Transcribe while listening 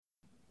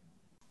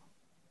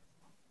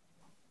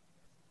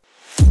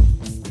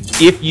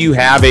if you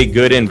have a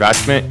good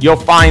investment, you'll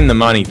find the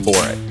money for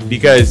it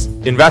because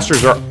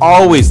investors are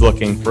always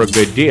looking for a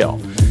good deal.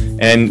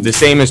 And the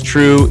same is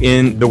true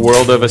in the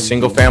world of a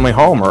single family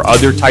home or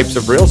other types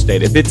of real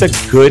estate. If it's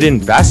a good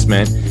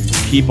investment,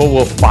 people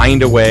will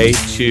find a way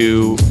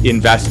to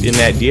invest in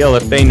that deal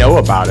if they know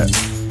about it.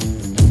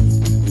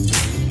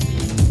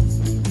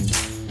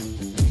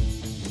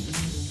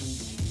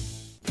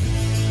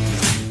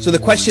 So the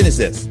question is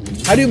this: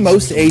 how do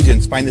most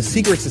agents find the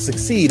secrets to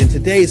succeed in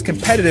today's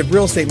competitive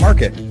real estate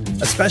market,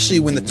 especially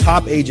when the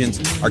top agents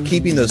are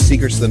keeping those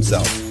secrets to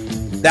themselves?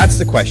 That's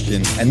the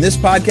question, and this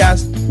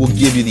podcast will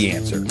give you the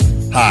answer.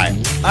 Hi,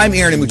 I'm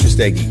Aaron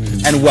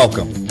Amuchastegui, and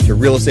welcome to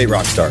Real Estate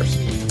Rockstars.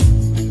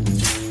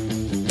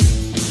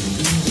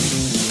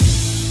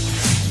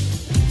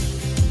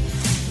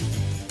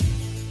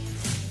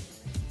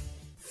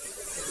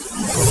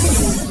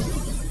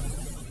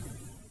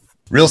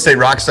 Real Estate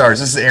Rockstars,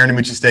 this is Aaron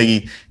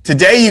Amuchastegui.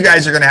 Today, you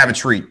guys are going to have a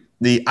treat.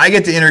 I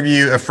get to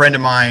interview a friend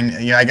of mine.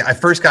 I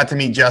first got to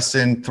meet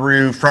Justin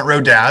through Front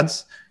Row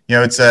Dads.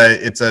 It's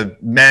a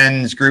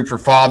men's group for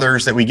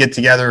fathers that we get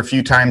together a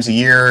few times a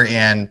year,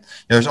 and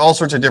there's all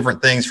sorts of different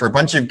things for a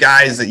bunch of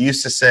guys that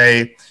used to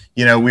say,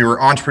 we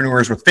were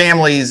entrepreneurs with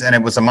families, and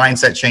it was a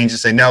mindset change to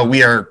say, no,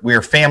 we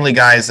are family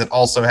guys that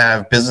also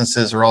have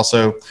businesses or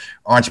also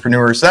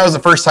entrepreneurs. So that was the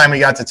first time we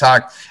got to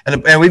talk,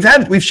 and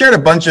we've shared a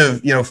bunch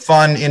of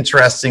fun,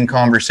 interesting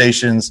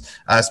conversations,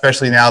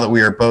 especially now that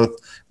we are both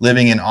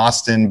living in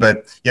Austin.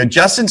 But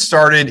Justin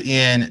started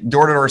in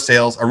door-to-door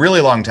sales a really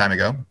long time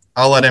ago.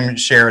 I'll let him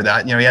share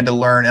that. He had to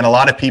learn, and a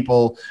lot of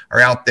people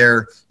are out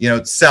there,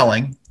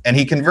 selling. And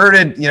he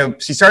converted,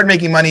 he started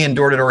making money in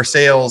door-to-door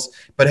sales,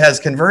 but has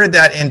converted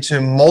that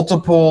into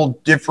multiple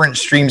different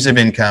streams of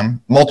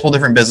income, multiple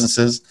different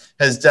businesses,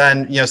 has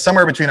done,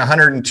 somewhere between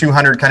 100 and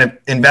 200 kind of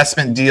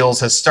investment deals,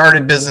 has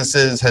started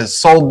businesses, has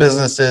sold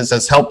businesses,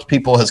 has helped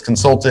people, has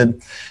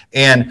consulted.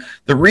 And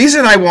the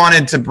reason I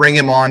wanted to bring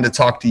him on to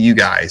talk to you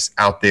guys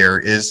out there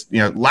is,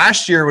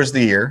 last year was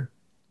the year.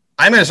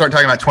 I'm going to start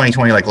talking about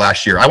 2020 like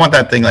last year. I want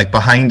that thing like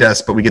behind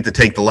us, but we get to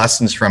take the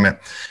lessons from it.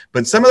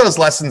 But some of those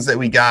lessons that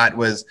we got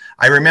was,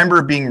 I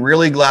remember being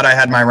really glad I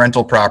had my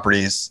rental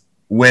properties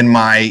when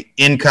my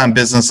income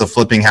business of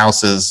flipping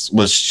houses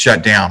was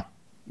shut down,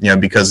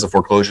 because the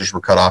foreclosures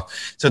were cut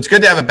off. So it's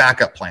good to have a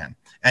backup plan.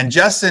 And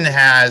Justin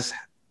has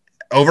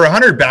over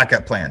 100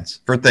 backup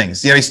plans for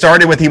things. He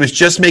started with, he was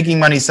just making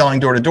money selling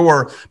door to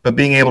door, but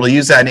being able to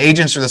use that. And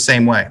agents are the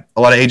same way.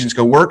 A lot of agents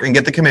go work and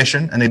get the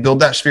commission, and they build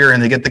that sphere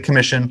and they get the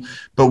commission.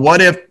 But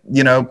what if,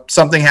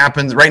 something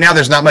happens? Right now,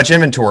 there's not much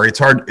inventory. It's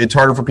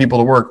harder for people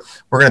to work.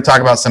 We're going to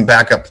talk about some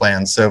backup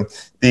plans. So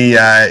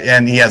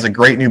and he has a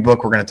great new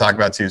book we're going to talk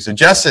about too. So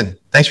Justin,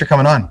 thanks for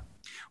coming on.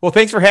 Well,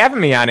 thanks for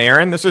having me on,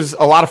 Aaron. This was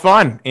a lot of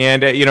fun.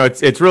 And,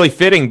 it's really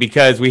fitting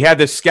because we had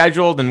this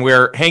scheduled and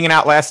we're hanging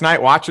out last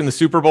night watching the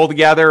Super Bowl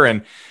together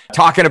and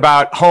talking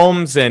about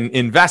homes and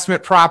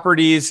investment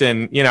properties.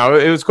 And,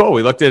 it was cool.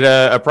 We looked at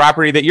a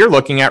property that you're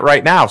looking at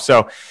right now.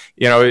 So,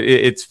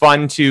 it's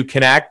fun to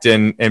connect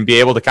and be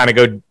able to kind of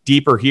go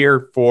deeper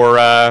here for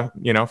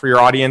your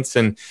audience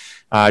and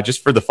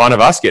just for the fun of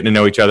us getting to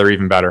know each other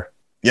even better.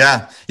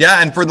 Yeah.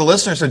 And for the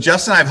listeners, so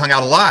Justin and I have hung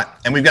out a lot,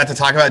 and we've got to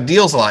talk about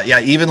deals a lot.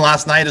 Yeah. Even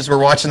last night as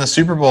we're watching the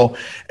Super Bowl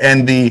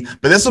but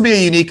this will be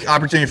a unique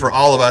opportunity for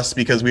all of us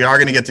because we are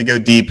going to go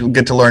deep. We'll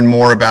get to learn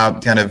more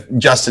about kind of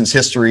Justin's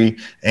history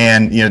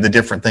and, the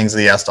different things that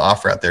he has to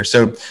offer out there.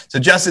 So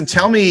Justin,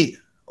 tell me,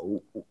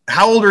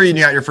 how old were you when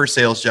you got your first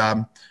sales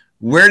job?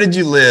 Where did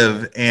you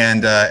live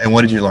and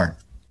what did you learn?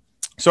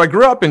 So I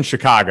grew up in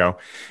Chicago,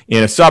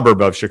 in a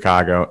suburb of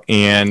Chicago.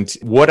 And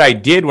what I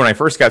did when I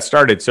first got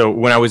started, so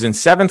when I was in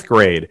 7th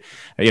grade,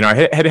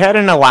 I had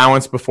an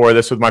allowance before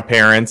this with my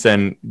parents,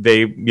 and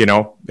they,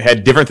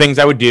 had different things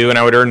I would do and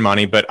I would earn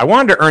money, but I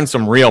wanted to earn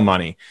some real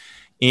money.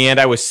 And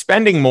I was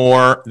spending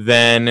more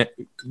than,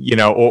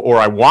 or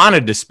I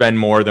wanted to spend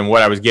more than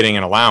what I was getting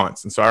in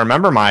allowance. And so I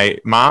remember my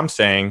mom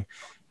saying,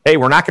 hey,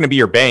 we're not going to be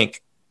your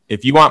bank.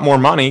 If you want more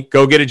money,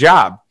 go get a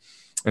job.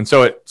 And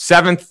so at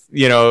seventh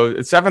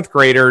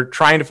grader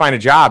trying to find a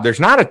job, there's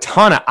not a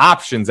ton of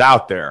options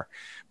out there,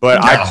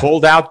 but no. I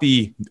pulled out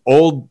the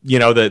old,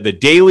 the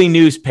daily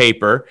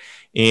newspaper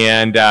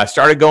and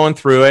started going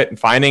through it and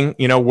finding,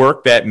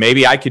 work that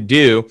maybe I could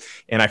do.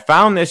 And I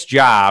found this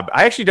job.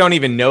 I actually don't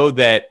even know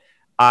that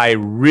I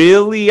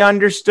really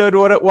understood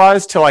what it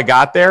was till I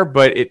got there,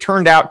 but it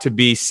turned out to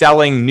be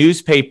selling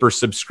newspaper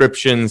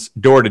subscriptions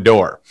door to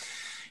door.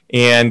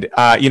 And,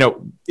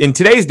 in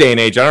today's day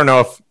and age, I don't know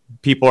if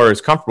people are as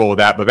comfortable with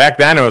that. But back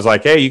then it was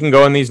like, hey, you can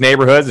go in these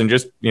neighborhoods and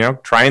just,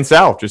 try and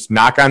sell, just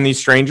knock on these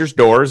strangers'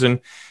 doors and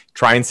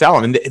try and sell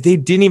them. And they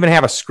didn't even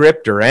have a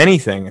script or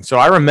anything. And so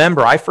I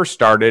remember I first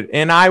started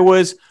and I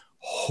was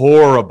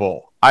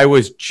horrible. I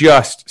was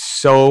just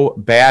so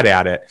bad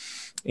at it.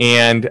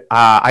 And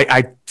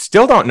I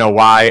still don't know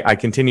why I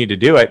continued to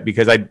do it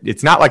because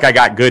it's not like I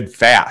got good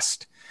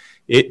fast.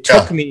 It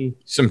took me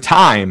some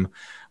time,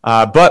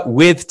 but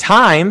with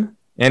time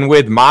and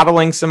with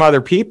modeling some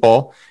other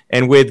people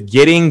and with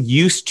getting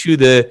used to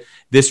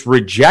this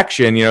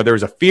rejection. There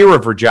was a fear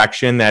of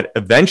rejection that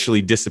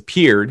eventually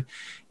disappeared,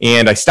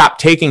 and I stopped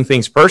taking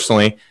things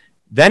personally.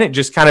 Then it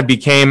just kind of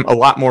became a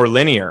lot more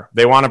linear.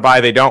 They want to buy,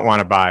 they don't want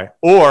to buy.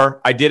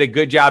 Or I did a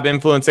good job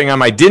influencing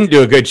them, I didn't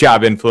do a good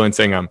job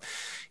influencing them.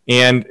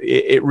 And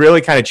it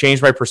really kind of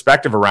changed my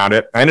perspective around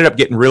it. I ended up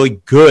getting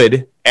really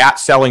good at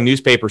selling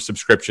newspaper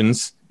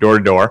subscriptions door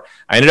to door.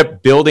 I ended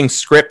up building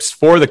scripts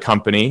for the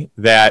company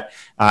that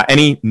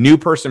any new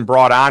person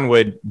brought on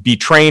would be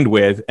trained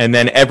with. And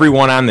then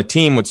everyone on the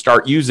team would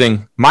start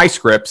using my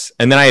scripts.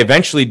 And then I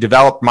eventually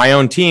developed my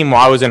own team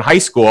while I was in high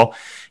school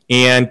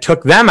and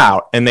took them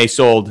out, and they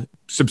sold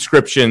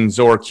subscriptions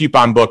or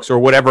coupon books or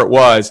whatever it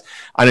was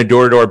on a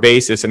door-to-door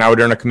basis, and I would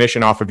earn a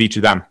commission off of each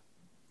of them.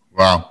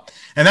 Wow.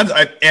 And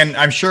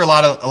I'm sure a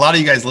lot of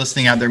you guys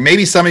listening out there,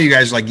 maybe some of you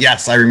guys are like,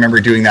 yes, I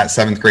remember doing that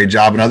 7th grade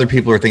job. And other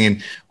people are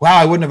thinking, wow,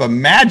 I wouldn't have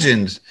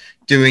imagined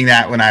doing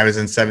that when I was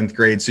in 7th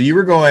grade. So you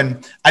were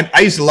going,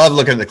 I used to love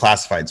looking at the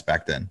classifieds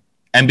back then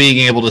and being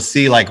able to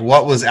see like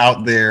what was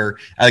out there.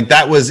 Like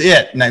that was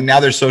it. Now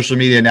there's social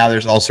media. Now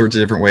there's all sorts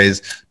of different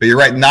ways, but you're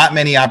right. Not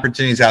many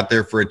opportunities out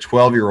there for a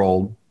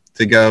 12-year-old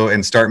to go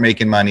and start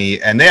making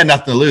money, and they had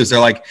nothing to lose. They're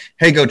like,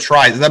 hey, go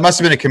try. That must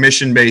have been a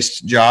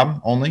commission-based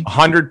job only.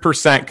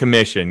 100%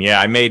 commission.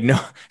 Yeah, I made no.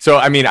 So,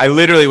 I mean, I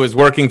literally was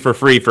working for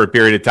free for a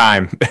period of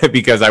time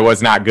because I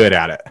was not good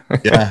at it.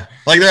 Yeah.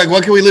 Like, they're like,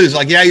 what can we lose?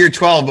 Like, yeah, you're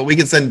 12, but we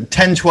can send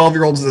 10,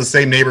 12-year-olds to the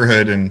same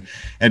neighborhood, and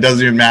it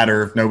doesn't even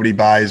matter if nobody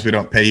buys. We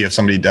don't pay you. If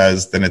somebody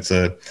does, then it's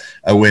a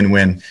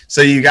win-win.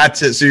 So you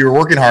were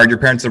working hard. Your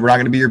parents said, we're not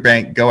going to be your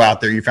bank. Go out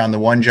there. You found the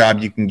one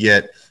job you can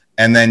get,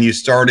 and then you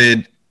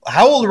started.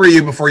 How old were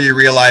you before you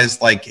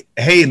realized, like,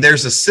 hey,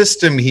 there's a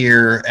system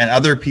here and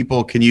other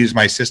people can use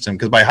my system?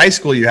 Because by high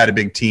school, you had a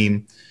big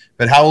team.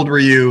 But how old were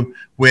you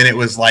when it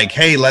was like,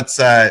 hey,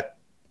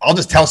 I'll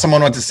just tell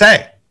someone what to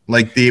say?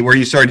 Like where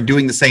you started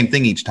doing the same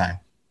thing each time?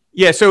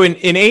 Yeah. So in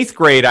 8th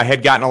grade, I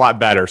had gotten a lot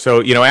better.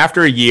 So,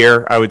 after a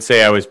year, I would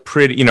say I was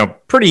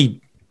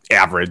pretty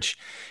average.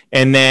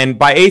 And then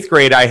by 8th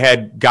grade, I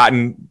had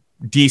gotten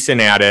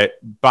decent at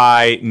it.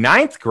 By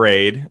 9th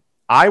grade,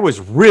 I was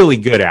really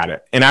good at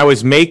it, and I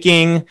was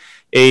making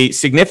a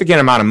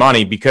significant amount of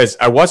money because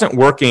I wasn't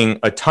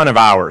working a ton of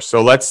hours.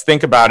 So let's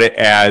think about it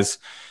as,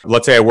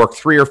 let's say I work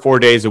 3 or 4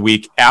 days a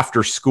week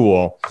after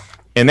school,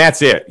 and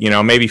that's it,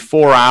 maybe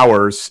 4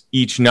 hours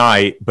each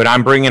night, but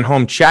I'm bringing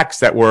home checks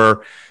that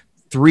were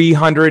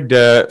 $300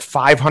 to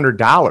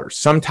 $500,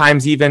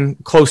 sometimes even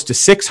close to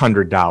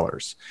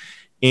 $600.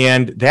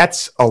 And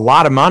that's a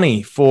lot of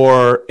money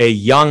for a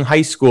young high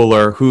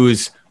schooler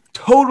who's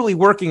totally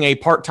working a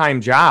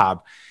part-time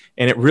job.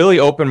 And it really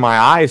opened my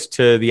eyes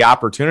to the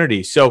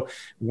opportunity. So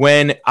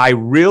when I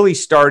really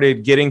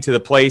started getting to the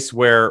place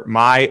where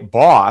my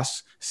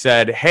boss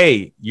said,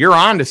 hey, you're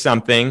on to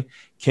something.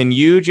 Can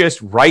you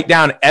just write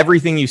down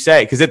everything you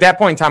say? Because at that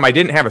point in time, I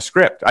didn't have a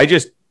script. I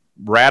just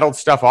rattled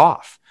stuff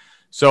off.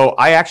 So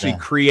I actually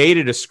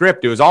created a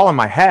script. It was all in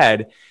my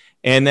head.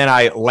 And then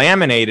I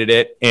laminated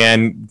it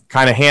and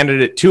kind of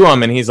handed it to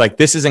him. And he's like,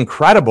 this is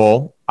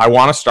incredible. I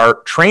want to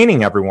start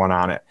training everyone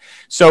on it.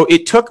 So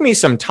it took me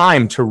some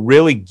time to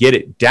really get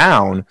it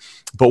down.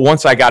 But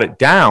once I got it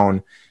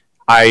down,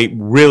 I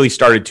really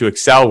started to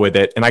excel with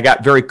it. And I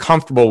got very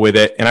comfortable with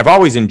it. And I've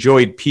always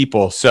enjoyed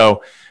people.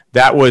 So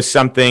that was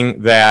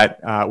something that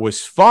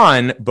was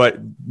fun. But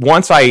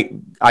once I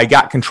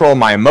got control of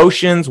my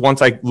emotions,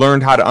 once I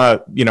learned how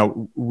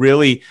to,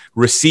 really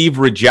receive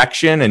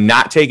rejection and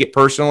not take it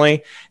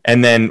personally,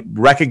 and then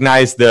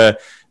recognize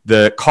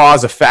the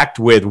cause effect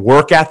with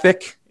work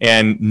ethic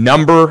and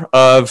number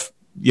of,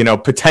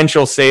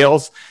 potential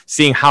sales,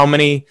 seeing how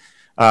many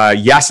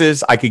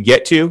yeses I could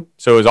get to.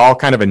 So it was all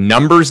kind of a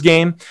numbers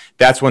game.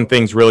 That's when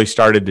things really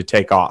started to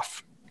take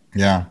off.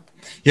 Yeah.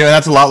 Yeah.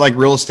 That's a lot like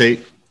real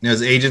estate.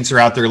 As agents are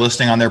out there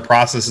listing on their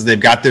processes, they've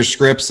got their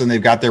scripts and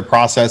they've got their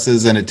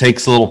processes, and it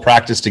takes a little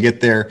practice to get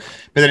there,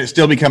 but then it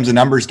still becomes a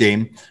numbers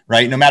game,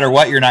 right? No matter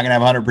what, you're not going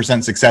to have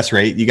 100% success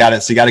rate. You got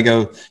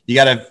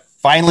to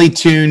finely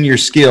tune your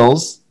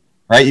skills,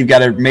 right? You've got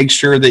to make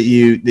sure that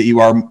you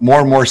are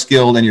more and more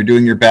skilled and you're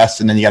doing your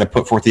best, and then you got to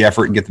put forth the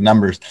effort and get the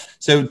numbers.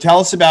 So tell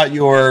us about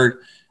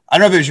I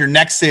don't know if it was your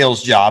next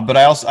sales job, but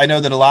I know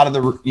that a lot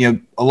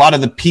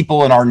of the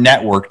people in our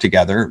network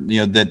together,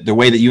 that the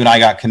way that you and I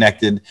got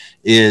connected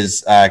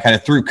is kind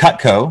of through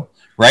Cutco,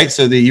 right?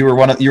 So that you were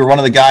one of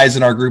the guys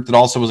in our group that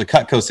also was a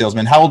Cutco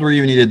salesman. How old were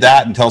you when you did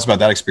that? And tell us about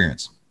that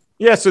experience.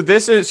 Yeah,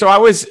 so I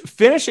was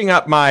finishing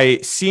up my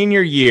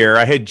senior year.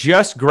 I had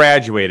just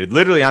graduated.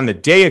 Literally on the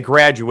day of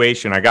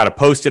graduation, I got a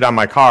Post-it on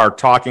my car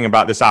talking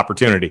about this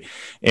opportunity.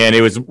 And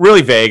it was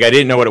really vague. I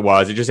didn't know what it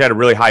was. It just had a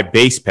really high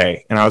base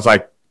pay. And I was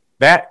like,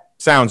 that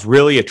sounds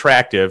really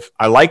attractive.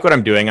 I like what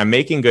I'm doing. I'm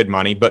making good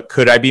money, but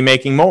could I be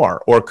making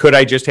more? Or could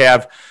I just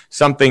have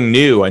something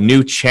new, a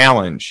new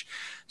challenge?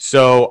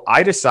 So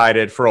I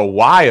decided for a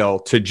while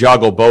to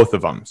juggle both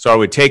of them. So I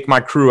would take my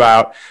crew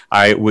out.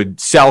 I would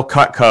sell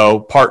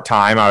Cutco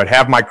part-time. I would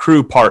have my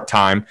crew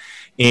part-time,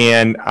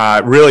 and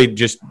really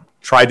just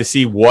tried to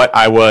see what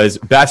I was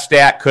best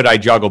at. Could I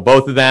juggle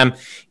both of them?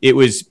 It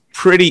was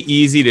pretty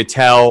easy to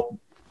tell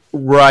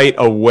right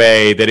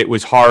away that it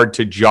was hard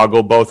to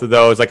juggle both of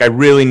those. Like I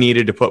really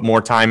needed to put more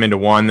time into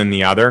one than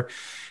the other.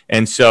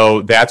 And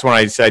so that's when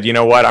I said, you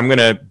know what, I'm going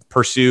to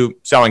pursue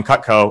selling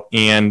Cutco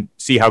and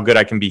see how good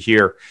I can be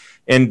here.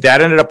 And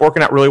that ended up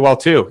working out really well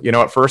too. You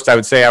know, at first I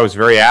would say I was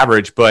very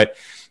average, but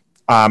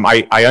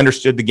I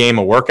understood the game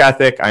of work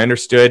ethic. I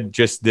understood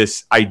just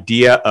this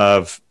idea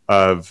of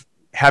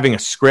having a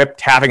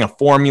script, having a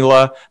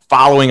formula,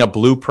 following a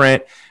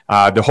blueprint.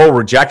 The whole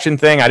rejection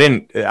thing,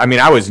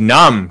 I was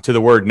numb to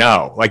the word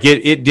no. Like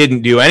it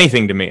didn't do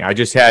anything to me. I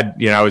just had,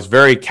 I was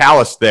very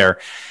calloused there,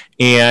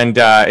 and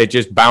it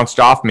just bounced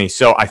off me.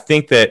 So I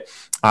think that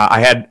I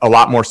had a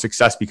lot more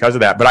success because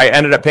of that. But I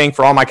ended up paying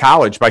for all my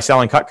college by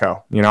selling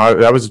Cutco.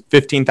 That was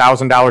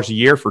 $15,000 a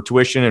year for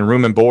tuition and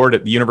room and board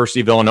at the University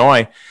of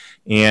Illinois.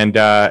 And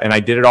I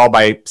did it all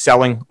by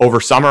selling over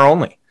summer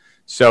only.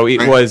 So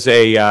it was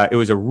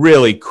a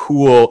really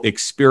cool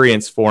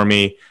experience for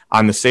me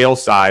on the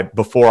sales side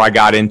before I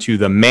got into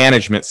the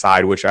management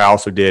side, which I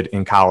also did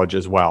in college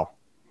as well.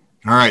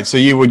 All right. So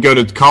you would go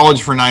to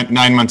college for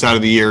nine months out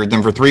of the year.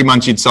 Then for 3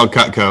 months, you'd sell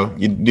Cutco.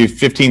 You'd do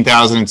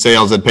 $15,000 in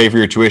sales. That'd pay for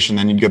your tuition.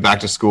 Then you'd go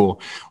back to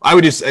school. I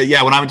would just,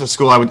 when I went to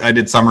school, I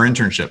did summer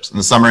internships, and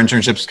the summer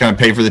internships kind of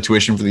pay for the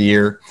tuition for the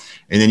year.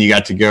 And then you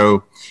got to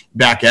go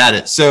back at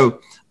it.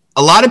 So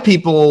a lot of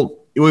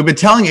people, we've been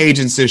telling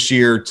agents this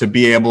year to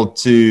be able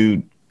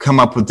to come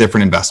up with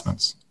different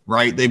investments,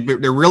 right?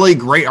 They're really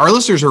great. Our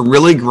listeners are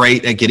really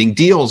great at getting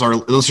deals. Our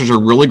listeners are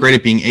really great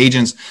at being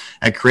agents,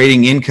 at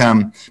creating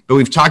income. But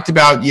we've talked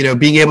about,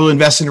 being able to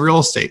invest in real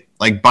estate,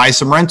 like buy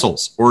some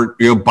rentals or,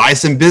 buy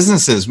some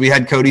businesses. We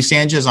had Cody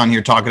Sanchez on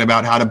here talking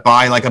about how to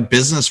buy like a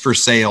business for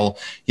sale,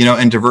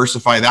 and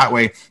diversify that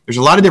way. There's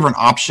a lot of different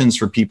options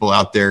for people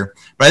out there.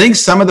 But I think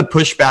some of the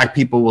pushback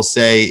people will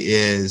say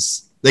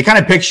is, they kind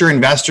of picture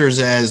investors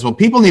as, well,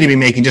 people need to be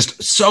making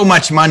just so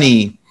much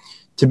money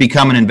to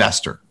become an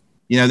investor.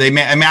 They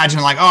may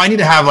imagine like, oh, I need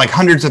to have like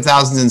hundreds of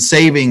thousands in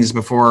savings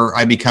before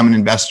I become an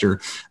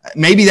investor.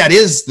 Maybe that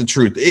is the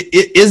truth.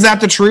 Is that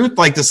the truth?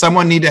 Like, does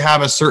someone need to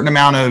have a certain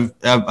amount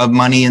of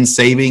money in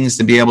savings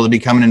to be able to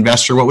become an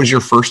investor? What was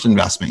your first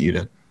investment you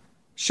did?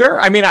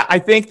 Sure. I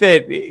think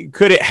that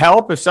could it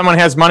help if someone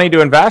has money to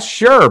invest?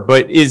 Sure.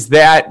 But does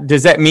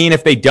that mean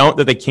if they don't,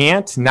 that they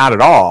can't? Not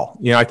at all.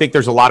 I think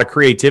there's a lot of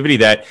creativity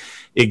that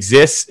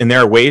exists, and there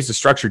are ways to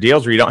structure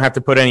deals where you don't have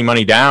to put any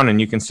money down and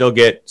you can still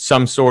get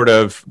some sort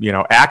of,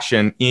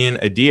 action in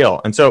a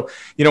deal. And so,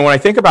 when I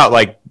think about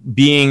like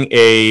being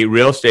a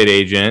real estate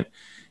agent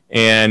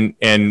and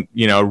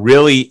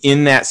really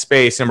in that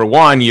space, number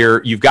one,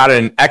 you've got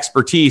an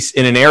expertise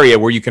in an area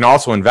where you can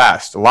also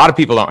invest. A lot of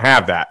people don't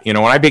have that. When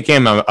I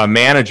became a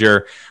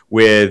manager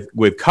with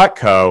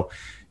Cutco,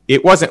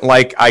 it wasn't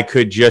like I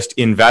could just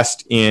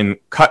invest in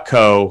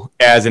Cutco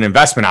as an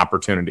investment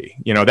opportunity.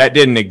 That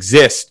didn't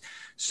exist.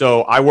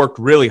 So I worked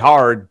really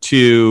hard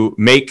to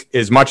make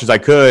as much as I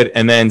could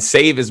and then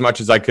save as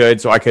much as I could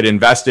so I could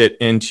invest it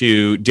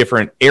into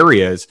different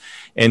areas.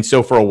 And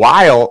so for a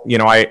while,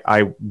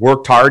 I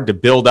worked hard to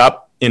build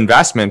up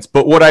investments.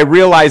 But what I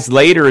realized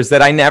later is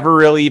that I never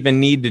really even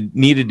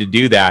needed to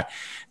do that.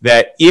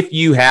 That if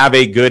you have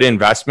a good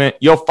investment,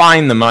 you'll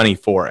find the money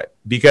for it,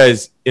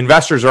 because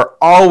investors are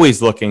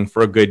always looking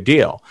for a good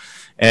deal.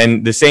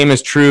 And the same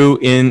is true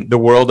in the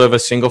world of a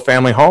single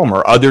family home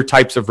or other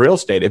types of real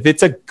estate. If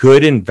it's a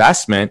good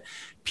investment,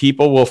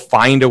 people will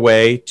find a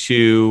way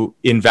to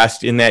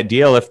invest in that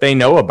deal if they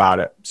know about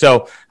it.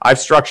 So I've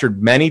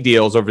structured many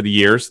deals over the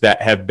years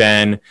that have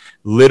been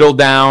little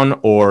down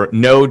or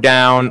no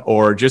down,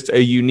 or just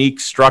a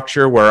unique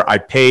structure where I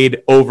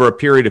paid over a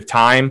period of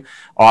time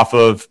off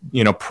of,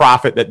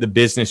 profit that the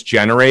business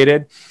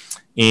generated.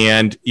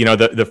 And,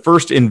 the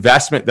first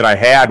investment that I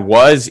had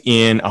was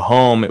in a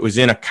home. It was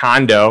in a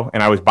condo,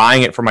 and I was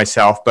buying it for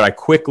myself, but I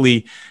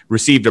quickly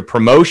received a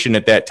promotion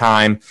at that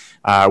time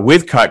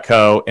with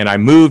Cutco, and I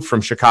moved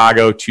from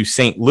Chicago to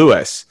St.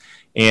 Louis.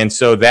 And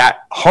so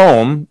that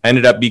home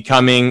ended up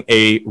becoming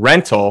a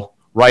rental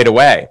right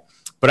away.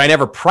 But I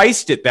never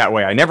priced it that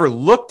way. I never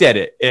looked at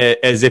it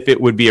as if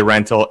it would be a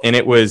rental, and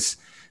it was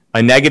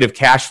a negative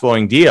cash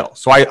flowing deal.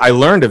 So I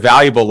learned a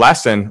valuable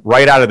lesson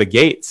right out of the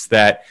gates,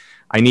 that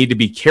I need to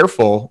be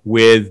careful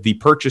with the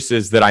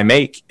purchases that I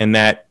make, and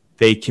that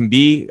they can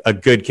be a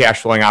good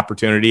cash flowing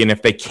opportunity. And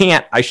if they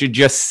can't, I should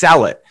just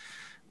sell it.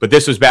 But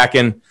this was back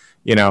in,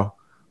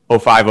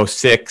 05,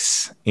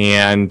 06,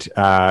 and,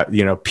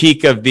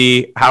 peak of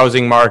the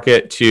housing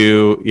market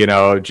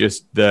to,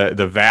 just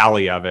the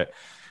valley of it.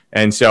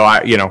 And so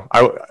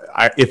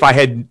if I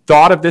had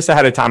thought of this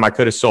ahead of time, I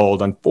could have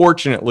sold.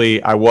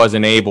 Unfortunately, I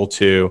wasn't able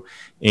to,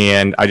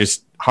 and I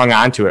just hung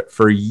on to it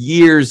for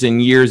years and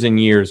years and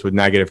years with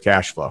negative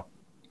cash flow.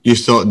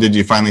 Did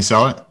you finally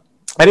sell it?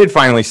 I did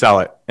finally sell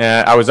it.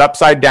 I was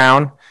upside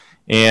down,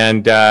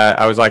 and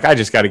I was like, I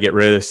just got to get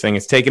rid of this thing.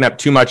 It's taking up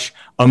too much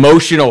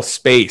emotional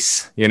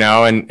space,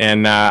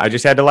 and I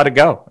just had to let it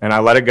go. And I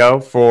let it go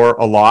for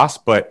a loss.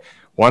 But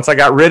once I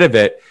got rid of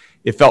it,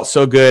 it felt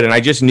so good. And I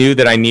just knew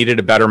that I needed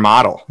a better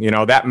model.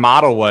 That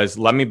model was,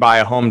 let me buy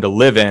a home to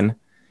live in.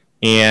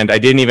 And I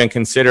didn't even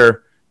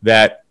consider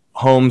that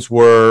homes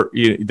were,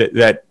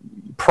 that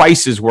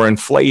prices were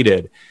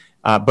inflated.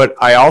 But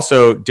I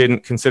also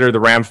didn't consider the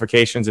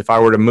ramifications if I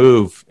were to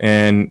move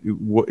and,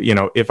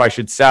 if I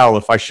should sell,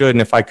 if I should,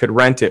 and if I could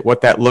rent it,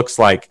 what that looks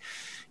like.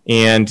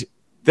 And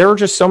there were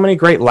just so many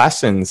great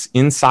lessons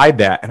inside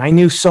that. And I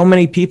knew so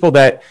many people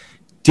that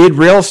did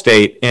real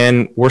estate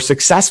and were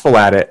successful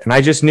at it. And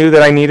I just knew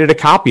that I needed to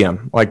copy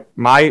them. Like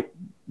my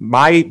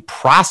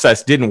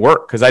process didn't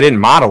work because I didn't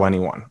model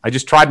anyone. I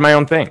just tried my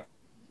own thing.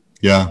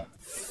 Yeah.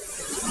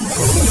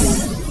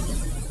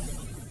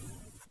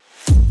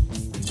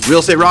 Real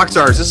Estate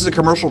Rockstars, this is a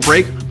commercial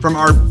break from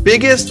our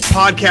biggest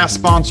podcast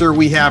sponsor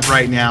we have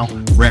right now,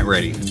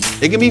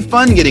 RentRedi. It can be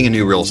fun getting a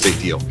new real estate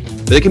deal,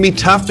 but it can be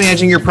tough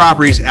managing your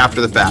properties after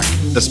the fact,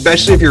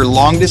 especially if you're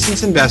long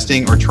distance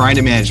investing or trying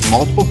to manage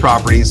multiple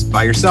properties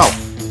by yourself.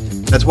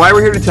 That's why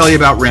we're here to tell you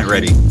about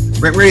RentRedi.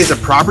 RentRedi is a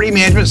property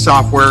management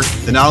software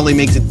that not only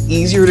makes it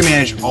easier to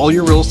manage all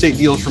your real estate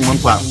deals from one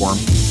platform,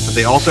 but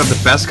they also have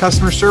the best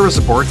customer service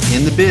support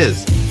in the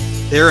biz.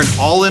 They're an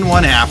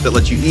all-in-one app that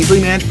lets you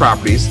easily manage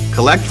properties,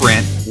 collect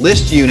rent,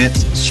 list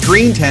units,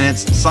 screen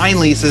tenants,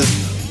 sign leases,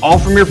 all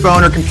from your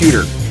phone or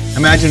computer.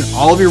 Imagine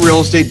all of your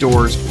real estate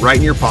doors right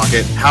in your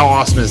pocket. How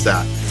awesome is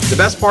that? The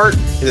best part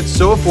is it's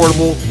so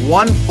affordable,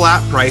 one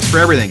flat price for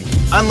everything.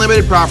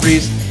 Unlimited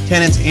properties,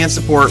 tenants, and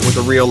support with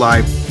a real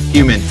live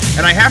human.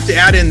 And I have to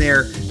add in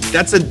there,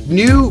 that's a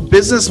new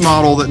business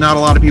model that not a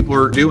lot of people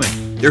are doing.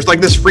 There's like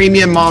this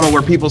freemium model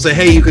where people say,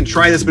 hey, you can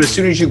try this, but as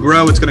soon as you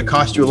grow, it's going to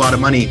cost you a lot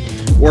of money.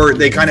 Or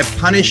they kind of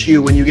punish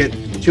you when you get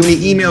too many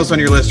emails on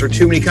your list or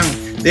too many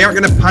comments. They aren't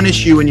going to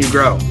punish you when you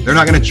grow. They're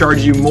not going to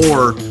charge you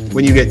more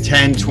when you get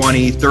 10,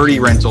 20, 30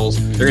 rentals.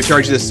 They're going to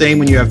charge you the same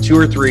when you have 2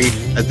 or 3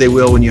 as they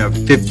will when you have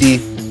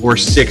 50 or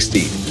 60.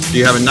 So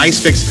you have a nice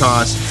fixed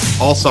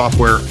cost, all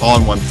software, all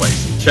in one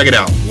place. Check it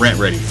out,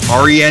 RentRedi,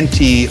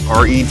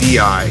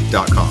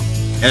 RentRedi.com.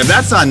 And if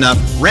that's not enough,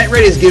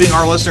 RentRedi is giving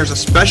our listeners a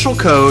special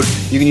code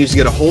you can use to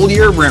get a whole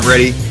year of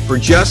RentRedi for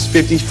just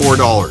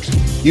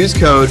 $54. Use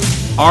code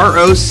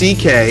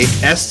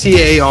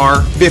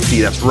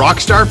ROCKSTAR50, that's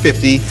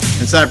Rockstar50,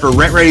 and sign up for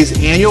RentRedi's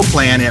annual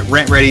plan at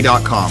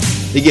rentredi.com.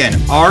 Again,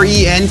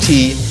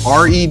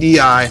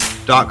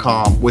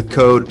 RentRedi.com with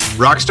code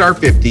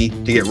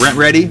Rockstar50 to get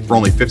RentRedi for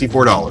only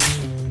 $54.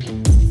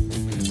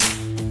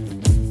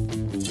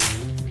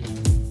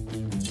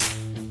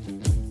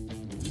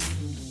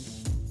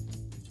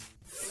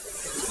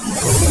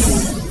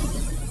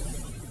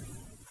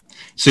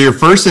 So your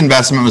first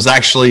investment was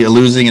actually a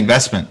losing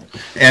investment,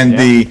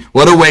 and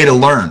what a way to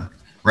learn,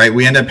 right?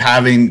 We end up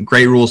having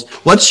great rules.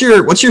 What's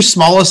your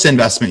smallest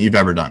investment you've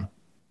ever done?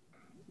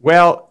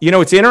 Well,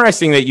 it's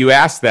interesting that you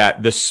asked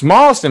that. The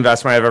smallest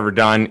investment I've ever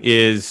done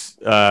is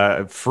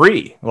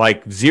free,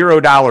 like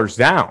 $0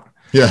 down.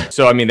 Yeah.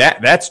 So, I mean,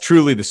 that's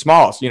truly the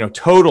smallest,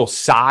 total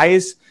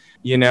size,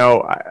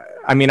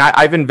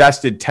 I've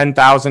invested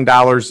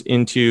 $10,000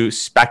 into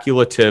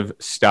speculative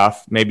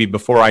stuff, maybe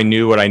before I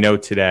knew what I know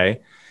today.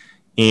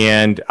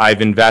 And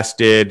I've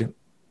invested,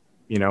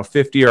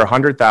 $50,000 or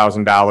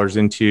 $100,000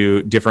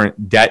 into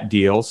different debt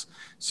deals.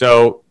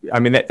 So,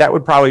 that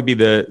would probably be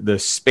the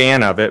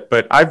span of it.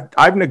 But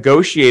I've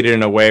negotiated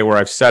in a way where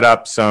I've set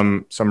up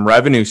some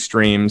revenue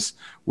streams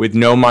with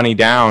no money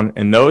down,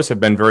 and those have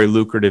been very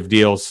lucrative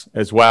deals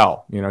as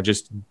well.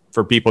 Just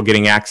for people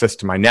getting access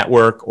to my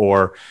network,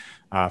 or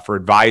for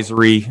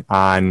advisory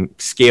on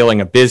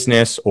scaling a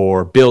business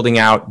or building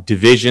out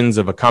divisions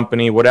of a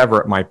company,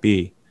 whatever it might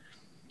be.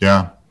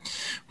 Yeah.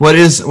 What do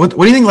you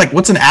think, like,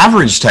 what's an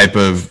average type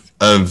of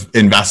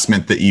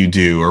investment that you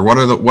do, or what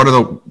are the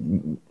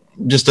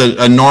just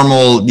a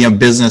normal,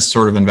 business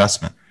sort of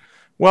investment?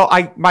 Well,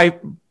 my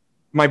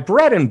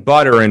bread and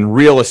butter in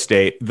real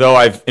estate, though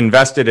I've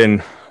invested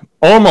in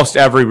almost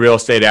every real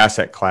estate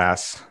asset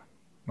class,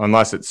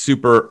 unless it's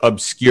super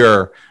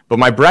obscure, but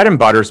my bread and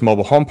butter is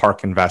mobile home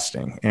park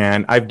investing.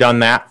 And I've done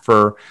that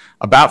for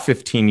about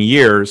 15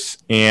 years,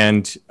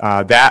 and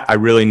that I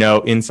really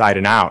know inside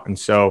and out. And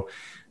so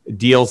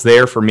deals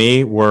there for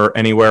me were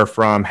anywhere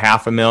from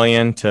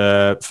 $500,000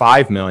 to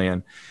 $5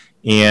 million.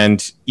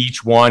 And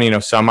each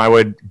one, some I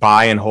would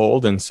buy and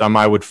hold, and some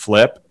I would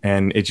flip.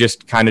 And it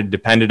just kind of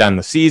depended on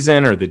the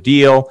season or the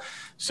deal.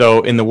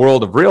 So in the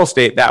world of real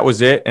estate, that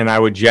was it. And I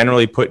would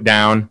generally put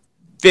down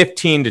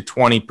 15 to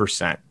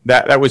 20%.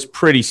 That was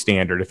pretty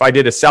standard. If I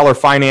did a seller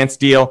finance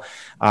deal,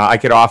 I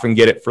could often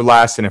get it for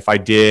less. And if I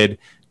did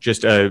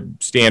just a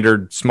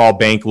standard small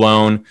bank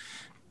loan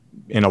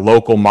in a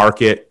local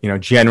market,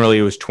 generally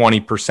it was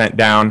 20%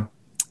 down.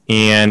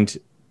 And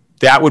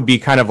that would be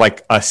kind of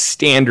like a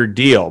standard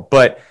deal.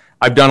 But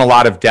I've done a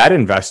lot of debt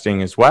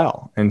investing as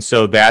well. And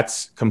so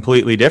that's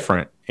completely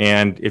different.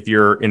 And if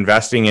you're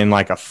investing in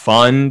like a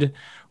fund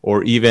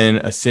or even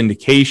a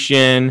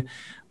syndication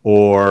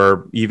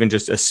or even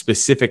just a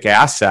specific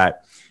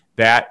asset,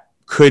 that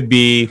could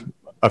be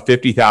a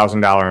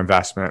 $50,000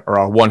 investment or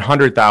a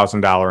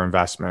 $100,000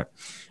 investment.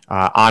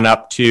 on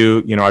up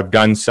to, I've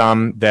done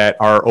some that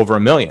are over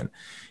 $1 million.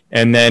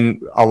 And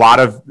then a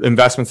lot of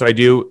investments that I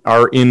do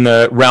are in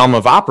the realm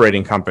of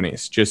operating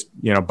companies, just,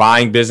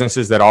 buying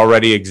businesses that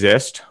already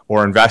exist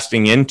or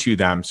investing into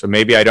them. So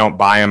maybe I don't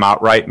buy them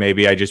outright.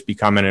 Maybe I just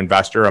become an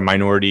investor, a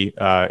minority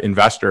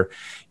investor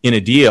in a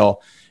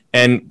deal.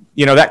 And,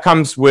 that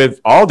comes with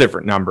all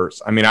different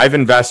numbers. I mean, I've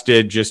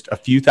invested just a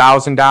few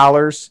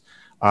 $1,000s.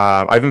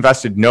 I've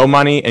invested no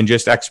money and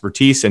just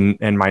expertise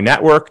and my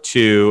network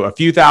to a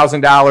few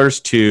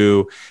 $1,000s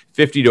to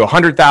 $50,000 to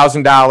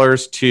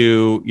 $100,000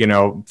 to,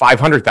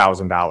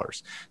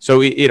 $500,000.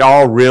 So it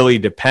all really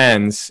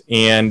depends.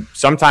 And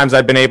sometimes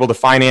I've been able to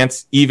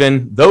finance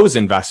even those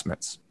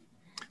investments.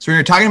 So when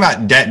you're talking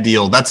about debt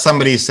deal, that's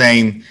somebody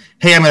saying,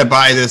 hey, I'm going to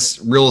buy this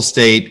real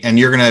estate and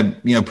you're going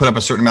to, put up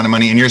a certain amount of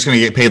money and you're just going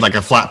to get paid like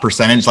a flat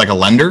percentage, like a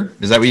lender.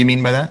 Is that what you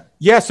mean by that?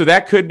 Yeah, so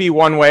that could be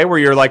one way where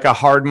you're like a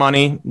hard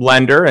money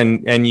lender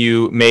and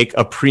you make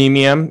a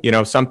premium,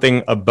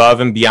 something above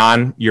and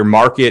beyond your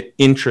market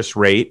interest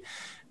rate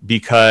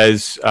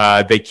because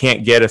they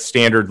can't get a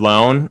standard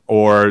loan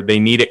or they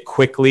need it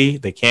quickly.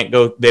 They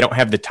don't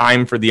have the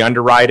time for the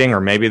underwriting,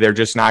 or maybe they're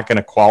just not going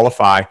to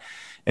qualify.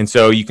 And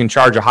so you can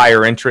charge a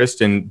higher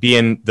interest and be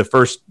in the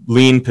first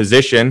lien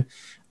position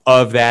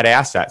of that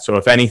asset. So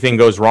if anything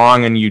goes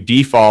wrong and you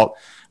default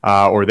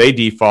or they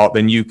default,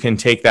 then you can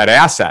take that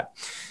asset.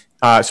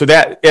 So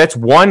that's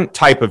one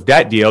type of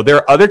debt deal. There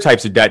are other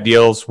types of debt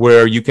deals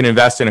where you can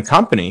invest in a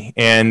company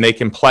and they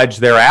can pledge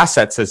their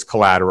assets as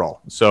collateral.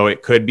 So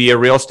it could be a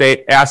real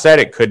estate asset.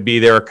 It could be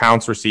their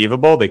accounts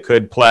receivable. They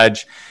could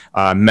pledge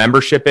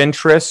membership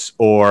interests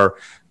or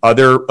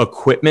other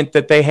equipment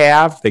that they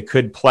have. They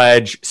could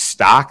pledge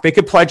stock. They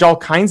could pledge all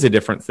kinds of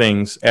different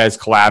things as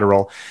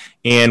collateral.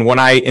 And when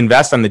I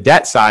invest on the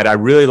debt side, I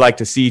really like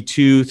to see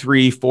 2,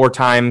 3, 4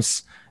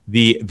 times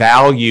the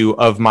value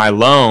of my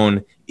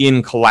loan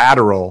in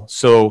collateral.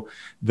 So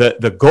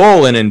the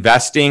goal in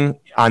investing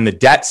on the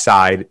debt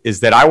side is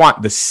that I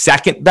want the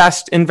second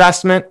best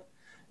investment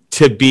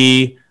to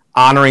be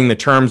honoring the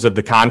terms of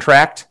the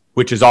contract,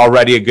 which is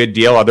already a good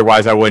deal.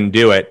 Otherwise, I wouldn't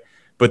do it.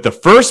 But the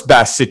first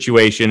best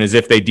situation is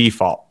if they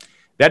default.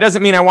 That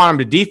doesn't mean I want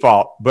them to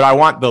default, but I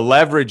want the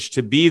leverage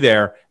to be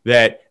there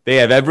that they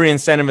have every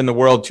incentive in the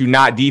world to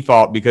not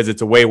default because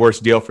it's a way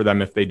worse deal for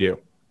them if they do.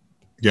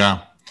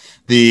 Yeah.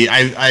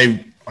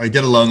 I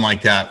did a loan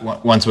like that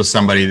once with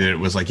somebody that it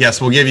was like,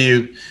 yes, we'll give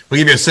you a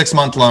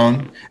 6-month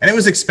loan. And it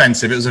was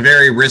expensive. It was a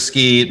very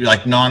risky,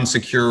 like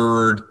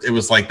non-secured. It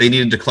was like they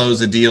needed to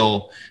close a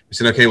deal. We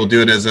said, okay, we'll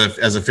do it as a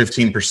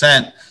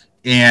 15%.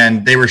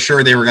 And they were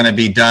sure they were going to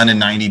be done in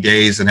 90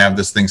 days and have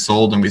this thing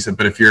sold. And we said,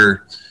 but if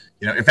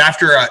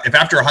after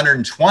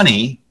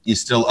 120, you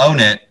still own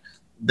it,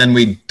 then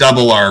we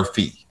double our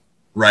fee.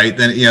 Right.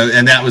 Then,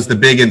 and that was the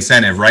big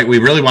incentive, right? We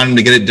really wanted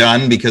to get it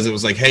done because it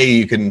was like,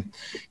 hey, we can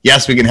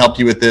help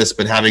you with this,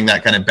 but having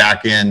that kind of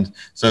back end.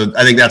 So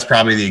I think that's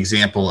probably the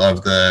example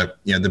of the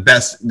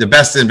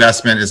best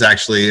investment is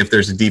actually if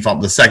there's a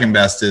default. The second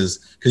best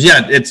is because,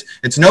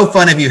 it's no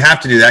fun if you have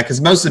to do that because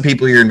most of the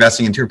people you're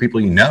investing into are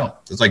people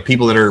It's like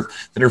people that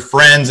are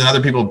friends and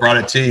other people brought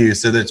it to you.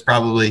 So that it's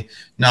probably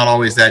not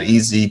always that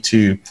easy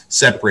to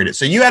separate it.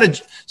 So you had a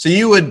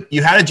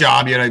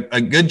job, you had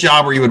a good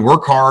job where you would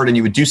work hard and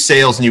you would do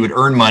sales and you would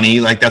earn money.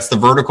 Like that's the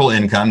vertical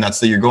income.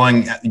 That's you're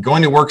going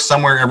to work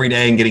somewhere every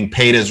day and getting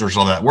paid as a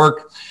result of that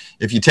work.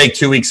 If you take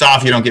 2 weeks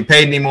off, you don't get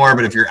paid anymore.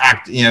 But if you're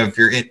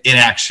in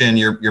action,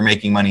 you're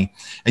making money.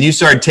 And you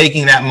started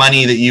taking that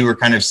money that you were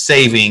kind of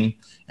saving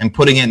and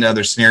putting it into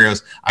other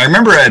scenarios. I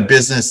remember a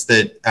business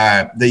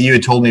that you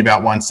had told me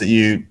about once that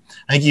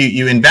I think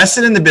you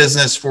invested in the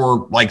business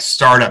for like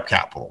startup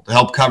capital to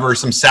help cover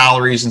some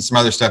salaries and some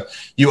other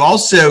stuff. You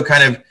also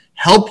kind of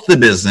helped the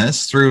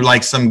business through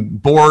like some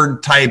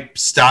board type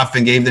stuff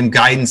and gave them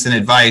guidance and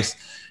advice.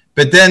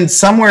 But then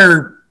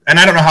somewhere, and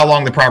I don't know how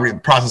long the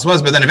process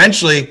was, but then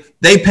eventually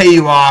they pay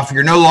you off.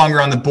 You're no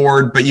longer on the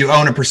board, but you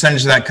own a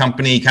percentage of that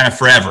company kind of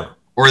forever,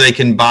 or they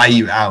can buy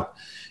you out.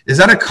 Is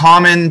that a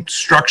common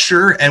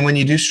structure? And when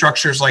you do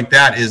structures like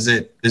that, is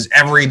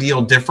every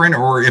deal different?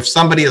 Or if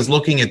somebody is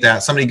looking at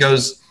that, somebody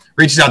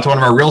reaches out to one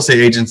of our real estate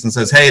agents and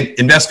says, hey,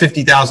 invest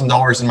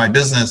 $50,000 in my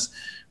business.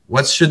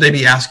 What should they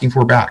be asking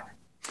for back?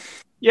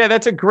 Yeah,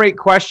 that's a great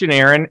question,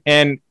 Aaron.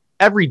 And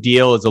every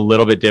deal is a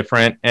little bit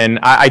different. And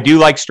I do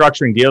like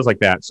structuring deals like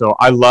that. So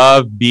I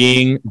love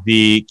being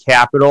the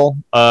capital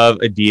of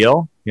a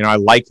deal. I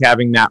like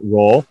having that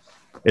role,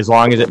 as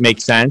long as it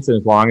makes sense and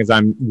as long as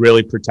I'm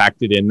really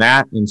protected in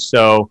that. And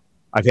so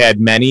I've had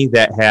many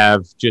that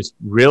have just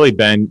really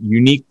been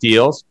unique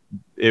deals.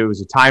 It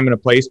was a time and a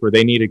place where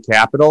they needed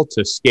capital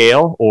to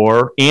scale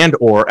or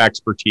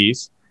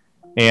expertise.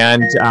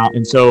 And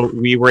so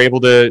we were able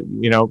to,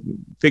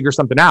 figure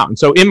something out. And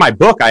so in my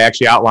book, I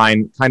actually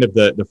outline kind of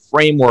the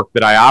framework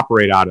that I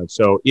operate out of.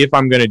 So if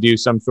I'm going to do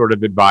some sort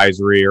of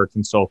advisory or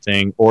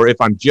consulting, or if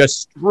I'm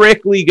just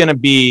strictly going to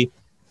be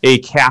a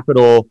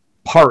capital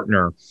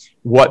partner,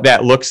 what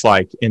that looks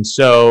like. And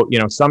so,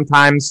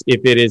 sometimes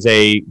if it is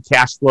a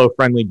cash flow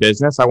friendly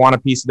business, I want a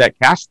piece of that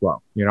cash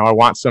flow. I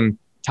want some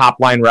top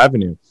line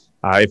revenue.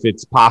 If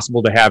it's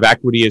possible to have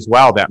equity as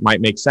well, that might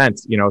make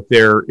sense.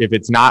 If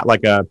it's not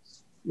like a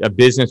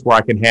business where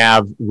I can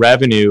have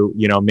revenue,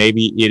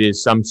 maybe it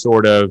is some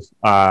sort of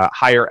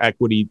higher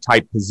equity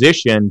type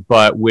position,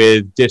 but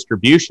with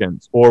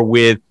distributions or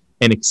with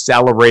an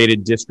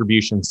accelerated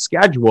distribution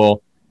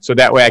schedule. So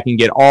that way I can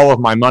get all of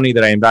my money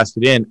that I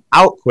invested in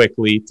out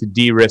quickly to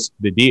de-risk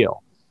the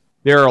deal.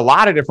 There are a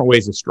lot of different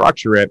ways to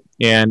structure it.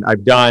 And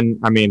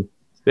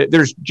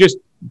there's just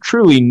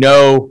truly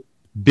no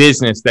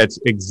business that's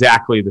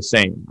exactly the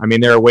same.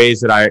 There are ways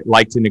that I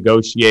like to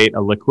negotiate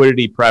a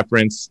liquidity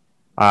preference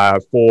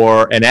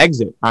for an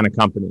exit on a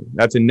company.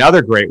 That's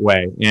another great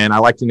way. And I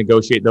like to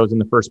negotiate those in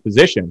the first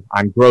position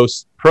on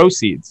gross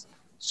proceeds.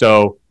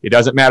 So it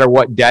doesn't matter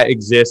what debt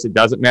exists. It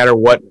doesn't matter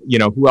what,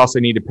 who else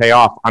I need to pay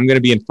off. I'm going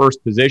to be in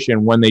first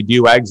position when they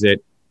do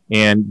exit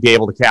and be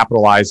able to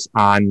capitalize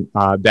on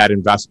that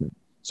investment.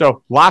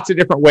 So lots of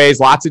different ways,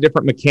 lots of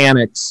different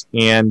mechanics.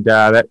 And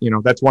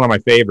that's one of my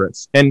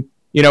favorites. And,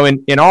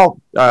 in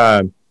all,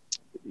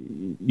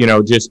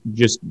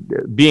 just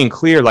being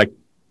clear, like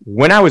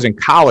when I was in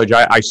college,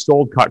 I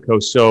sold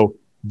Cutco. So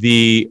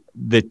the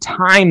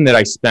time that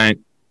I spent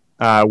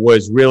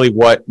was really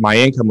what my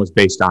income was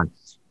based on.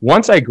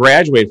 Once I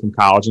graduated from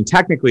college, and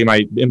technically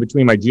in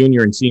between my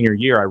junior and senior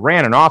year, I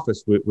ran an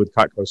office with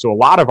Cutco. So a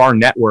lot of our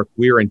network,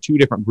 we were in two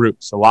different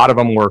groups. A lot of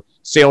them were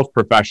sales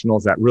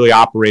professionals that really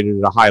operated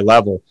at a high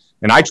level.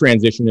 And I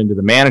transitioned into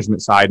the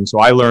management side. And so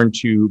I learned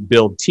to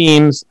build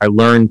teams. I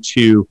learned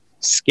to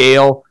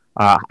scale.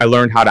 I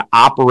learned how to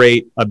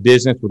operate a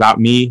business without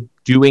me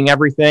doing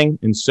everything.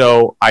 And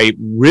so I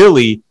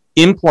really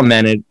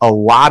implemented a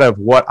lot of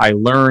what I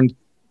learned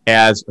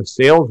as a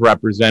sales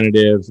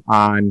representative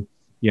on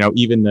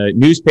even the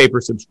newspaper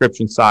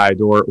subscription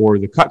side or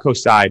the Cutco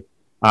side,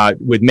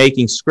 with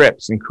making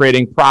scripts and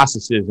creating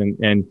processes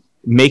and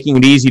making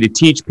it easy to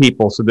teach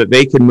people so that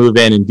they can move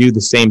in and do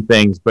the same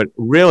things. But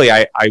really,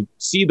 I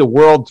see the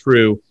world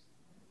through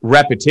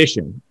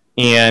repetition.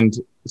 And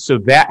so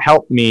that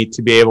helped me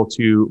to be able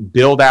to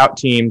build out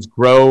teams,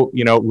 grow,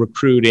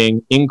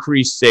 recruiting,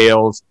 increase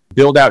sales,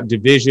 build out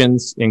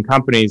divisions in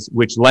companies,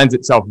 which lends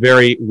itself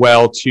very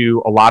well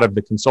to a lot of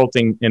the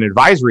consulting and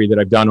advisory that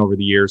I've done over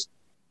the years,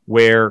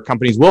 where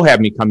companies will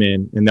have me come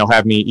in and they'll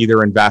have me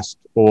either invest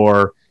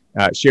or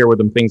share with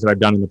them things that I've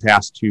done in the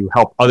past to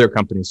help other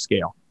companies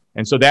scale.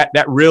 And so that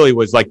really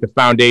was like the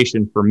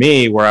foundation for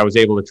me, where I was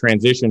able to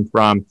transition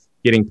from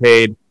getting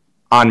paid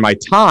on my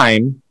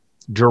time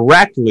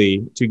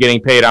directly to getting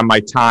paid on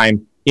my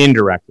time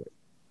indirectly.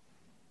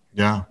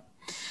 Yeah.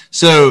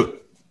 So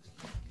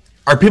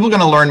are people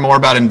going to learn more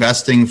about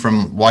investing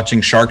from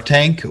watching Shark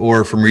Tank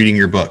or from reading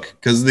your book?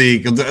 Because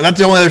that's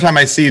the only other time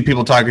I see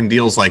people talking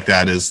deals like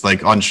that is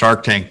like on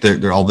Shark Tank.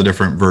 They're all the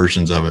different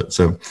versions of it.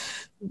 So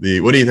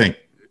what do you think?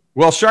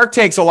 Well, Shark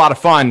Tank's a lot of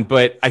fun,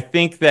 but I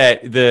think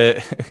that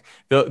the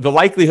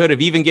likelihood of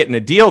even getting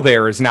a deal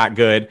there is not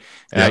good.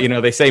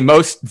 Yeah. They say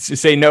no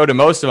to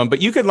most of them,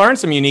 but you could learn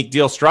some unique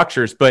deal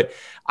structures. But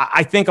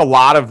I think a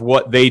lot of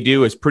what they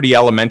do is pretty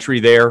elementary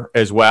there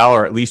as well,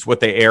 or at least what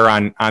they air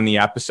on the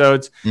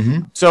episodes.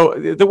 Mm-hmm. So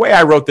the way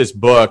I wrote this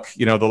book,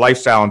 The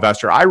Lifestyle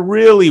Investor, I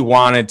really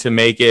wanted to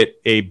make it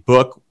a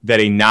book that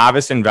a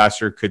novice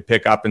investor could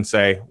pick up and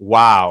say,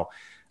 wow,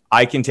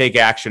 I can take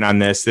action on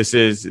this.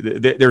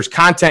 There's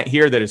content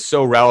here that is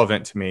so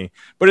relevant to me.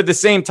 But at the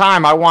same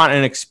time, I want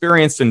an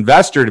experienced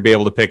investor to be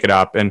able to pick it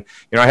up. And,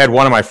 I had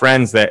one of my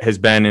friends that has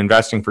been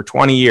investing for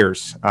 20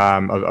 years,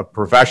 a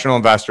professional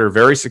investor,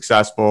 very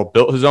successful,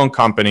 built his own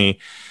company.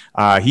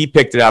 He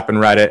picked it up and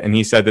read it. And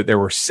he said that there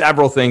were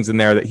several things in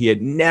there that he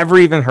had never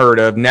even heard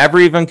of,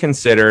 never even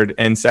considered,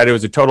 and said it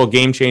was a total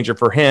game changer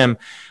for him,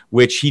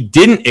 which he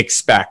didn't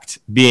expect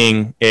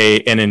being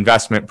an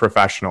investment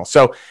professional.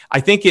 So I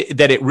think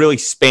that it really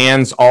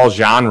spans all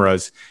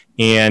genres,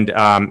 and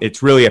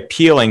it's really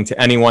appealing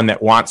to anyone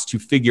that wants to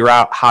figure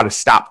out how to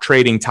stop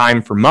trading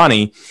time for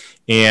money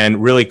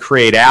and really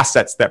create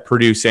assets that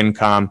produce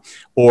income,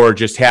 or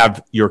just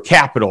have your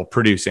capital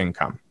produce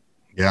income.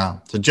 Yeah.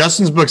 So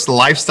Justin's book's The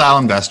Lifestyle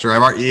Investor.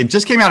 It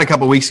just came out a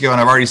couple of weeks ago,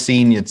 and I've already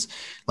seen it's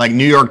like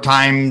New York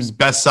Times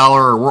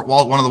bestseller, or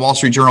one of the Wall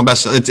Street Journal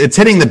bestsellers. It's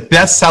hitting the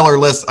bestseller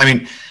list.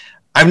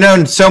 I've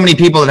known so many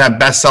people that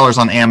have bestsellers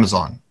on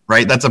Amazon,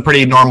 right? That's a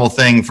pretty normal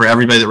thing for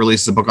everybody that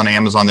releases a book on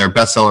Amazon. They're a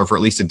bestseller for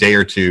at least a day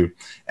or two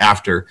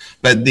after.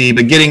 But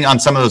getting on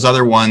some of those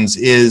other ones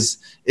is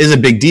a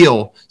big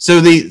deal. So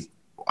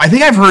I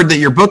think I've heard that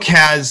your book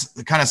has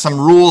kind of some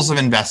rules of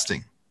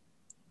investing,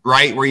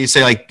 right? Where you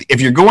say, like,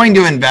 if you're going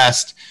to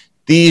invest,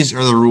 these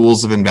are the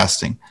rules of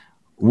investing.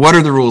 What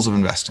are the rules of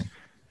investing?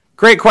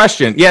 Great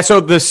question. Yeah, so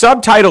the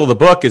subtitle of the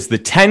book is The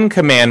 10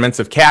 Commandments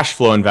of Cash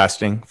Flow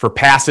Investing for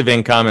Passive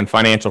Income and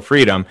Financial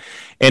Freedom.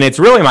 And it's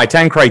really my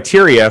 10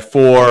 criteria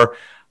for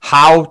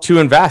how to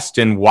invest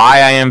and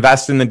why I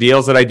invest in the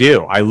deals that I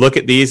do. I look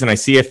at these and I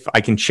see if I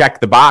can check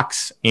the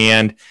box.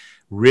 And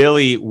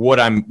really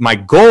my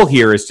goal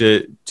here is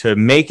to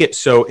make it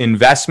so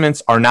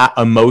investments are not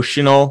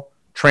emotional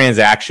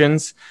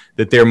transactions,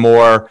 that they're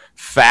more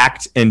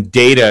fact and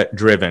data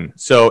driven.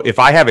 So if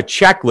I have a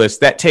checklist,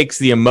 that takes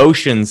the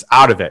emotions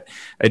out of it.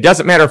 It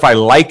doesn't matter if I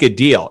like a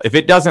deal. If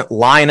it doesn't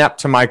line up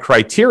to my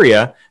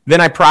criteria,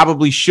 then I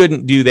probably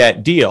shouldn't do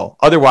that deal.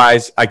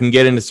 Otherwise, I can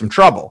get into some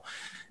trouble.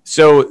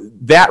 So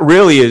that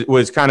really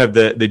was kind of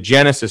the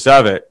genesis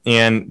of it.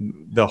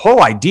 And the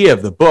whole idea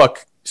of the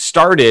book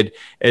started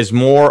as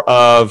more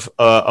of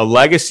a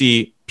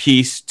legacy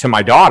piece to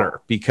my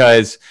daughter,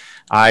 because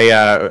we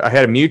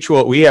have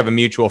a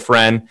mutual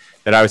friend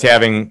that I was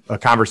having a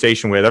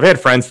conversation with. I've had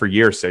friends for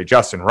years say,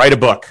 Justin, write a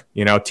book,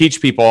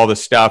 teach people all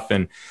this stuff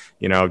and,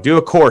 do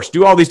a course,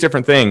 do all these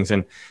different things.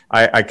 And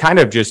I kind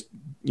of just,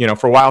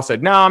 for a while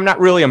said, no, I'm not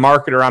really a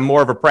marketer. I'm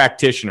more of a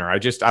practitioner.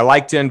 I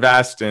like to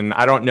invest, and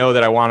I don't know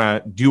that I want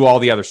to do all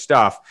the other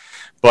stuff.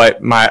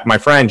 But my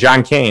friend,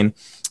 John Kane,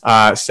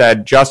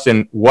 said,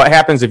 Justin, what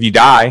happens if you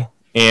die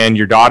and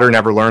your daughter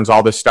never learns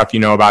all this stuff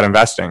about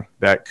investing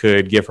that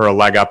could give her a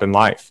leg up in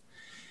life?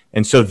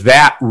 And so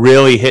that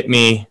really hit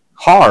me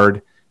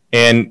hard.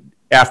 And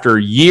after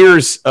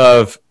years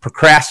of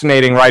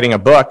procrastinating writing a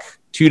book,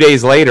 2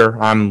 days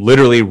later, I'm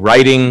literally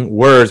writing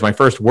my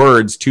first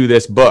words to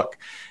this book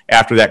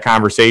after that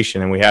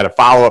conversation. And we had a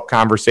follow-up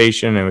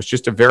conversation. And it was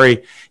just a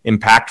very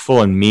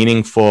impactful and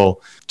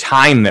meaningful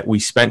time that we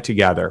spent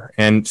together.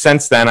 And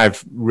since then,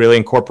 I've really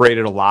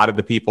incorporated a lot of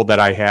the people that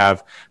I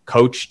have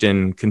coached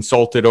and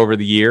consulted over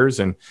the years,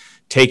 and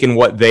taken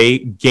what they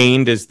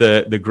gained as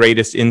the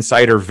greatest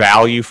insight or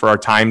value for our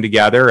time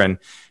together, and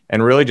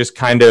really just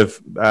kind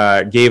of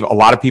gave a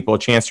lot of people a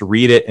chance to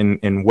read it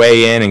and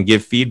weigh in and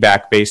give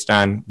feedback based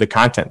on the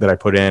content that I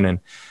put in. And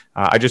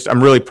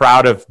I'm really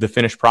proud of the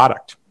finished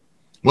product.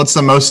 What's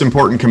the most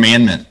important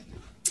commandment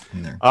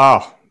in there?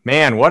 Oh,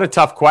 man, what a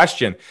tough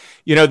question.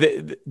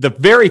 The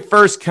very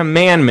first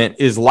commandment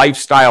is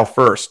lifestyle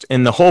first.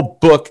 And the whole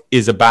book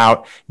is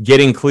about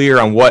getting clear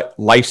on what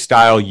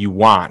lifestyle you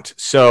want.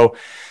 So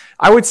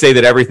I would say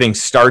that everything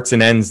starts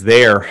and ends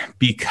there,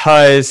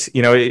 because,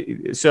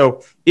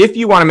 so if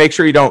you want to make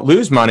sure you don't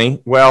lose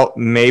money, well,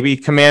 maybe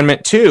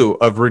commandment 2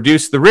 of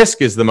reduce the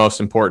risk is the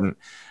most important.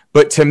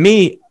 But to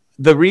me,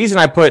 the reason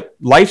I put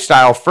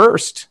lifestyle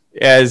first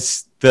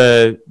as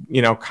the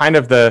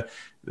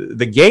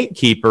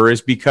gatekeeper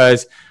is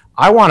because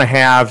I want to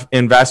have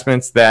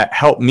investments that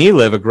help me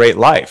live a great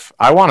life.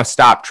 I want to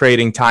stop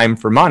trading time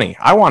for money.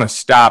 I want to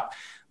stop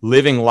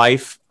living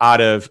life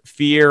out of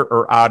fear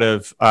or out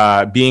of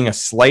being a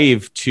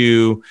slave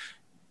to,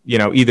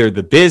 either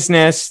the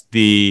business,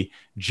 the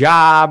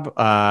job,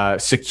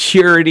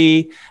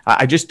 security.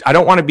 I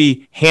don't want to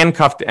be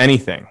handcuffed to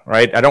anything,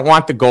 right? I don't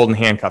want the golden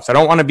handcuffs. I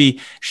don't want to be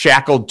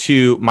shackled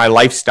to my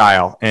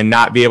lifestyle and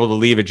not be able to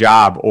leave a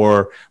job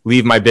or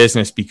leave my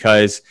business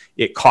because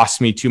it costs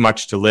me too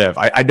much to live.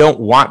 I don't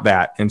want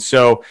that. And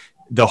so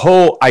the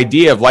whole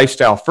idea of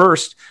lifestyle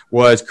first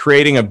was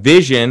creating a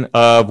vision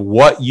of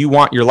what you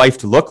want your life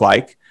to look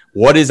like,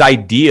 what is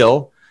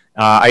ideal.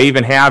 I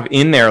even have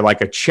in there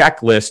like a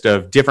checklist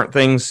of different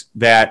things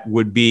that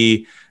would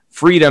be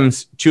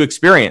freedoms to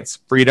experience: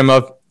 freedom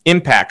of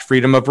impact,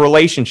 freedom of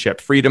relationship,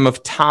 freedom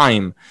of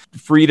time,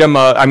 freedom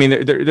of,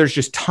 there's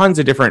just tons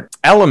of different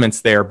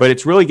elements there, but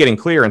it's really getting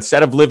clear.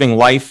 Instead of living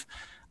life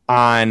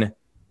on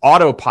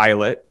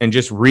autopilot and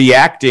just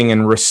reacting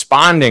and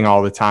responding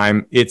all the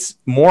time, it's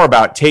more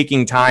about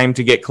taking time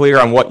to get clear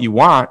on what you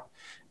want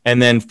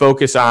and then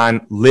focus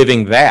on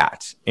living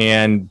that,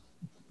 and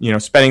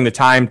spending the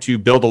time to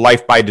build a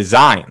life by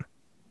design.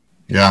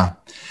 Yeah.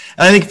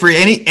 And I think for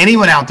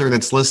anyone out there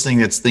that's listening,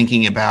 that's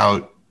thinking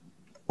about,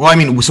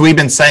 so we've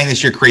been saying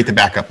this year, create the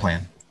backup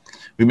plan.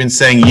 We've been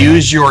saying,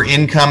 use your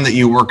income that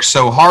you work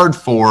so hard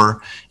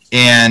for.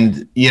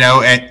 And,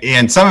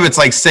 and some of it's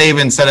like save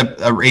and set up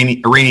a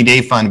rainy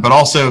day fund, but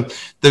also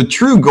the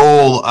true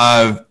goal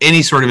of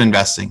any sort of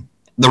investing.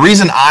 The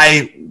reason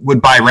I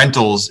would buy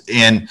rentals,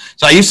 and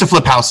so I used to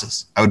flip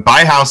houses. I would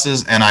buy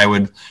houses, and I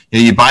would,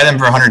 you buy them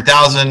for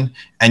 $100,000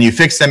 and you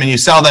fix them and you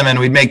sell them, and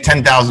we'd make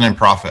 $10,000 in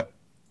profit.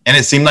 And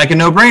it seemed like a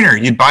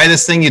no-brainer. You'd buy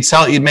this thing, you'd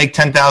sell it, you'd make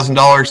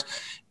 $10,000.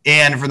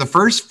 And for the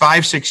first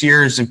 5-6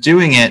 years of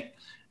doing it,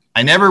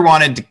 I never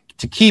wanted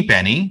to keep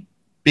any,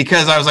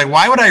 because I was like,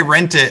 why would I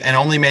rent it and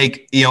only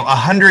make,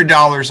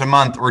 $100 a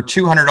month or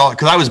 $200?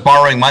 Because I was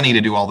borrowing money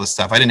to do all this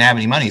stuff. I didn't have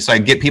any money. So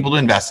I'd get people to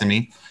invest in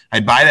me.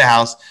 I'd buy the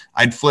house,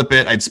 I'd flip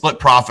it, I'd split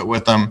profit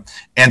with them.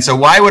 And so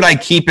why would I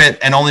keep it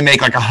and only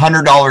make like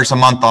 $100 a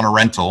month on a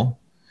rental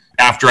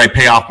after I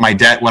pay off my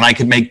debt when I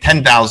could make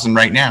 $10,000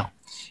 right now?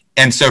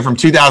 And so from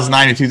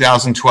 2009 to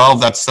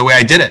 2012, that's the way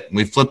I did it.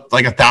 We flipped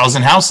like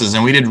 1,000 houses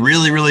and we did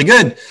really, really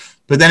good.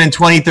 But then in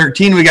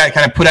 2013, we got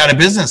kind of put out of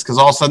business because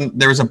all of a sudden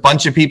there was a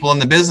bunch of people in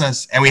the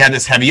business and we had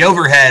this heavy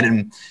overhead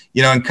and,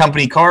 and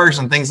company cars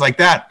and things like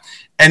that.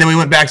 And then we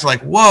went back to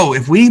like, whoa,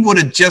 if we would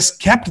have just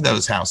kept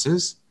those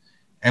houses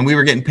and we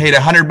were getting paid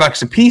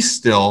 $100 a piece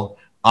still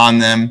on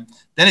them,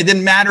 then it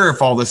didn't matter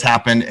if all this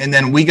happened. And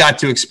then we got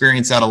to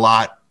experience that a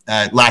lot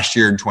last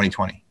year in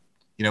 2020.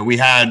 We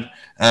had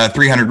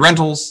 300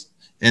 rentals.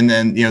 and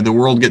then the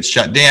world gets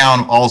shut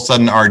down. All of a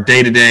sudden, our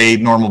day-to-day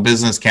normal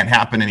business can't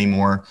happen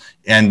anymore,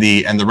 and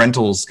the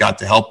rentals got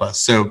to help us.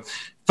 So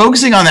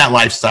focusing on that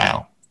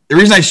lifestyle. The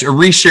reason I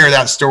reshare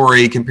that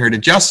story compared to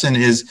Justin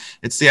is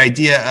it's the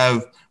idea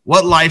of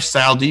what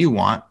lifestyle do you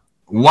want?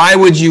 Why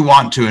would you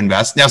want to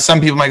invest? Now, some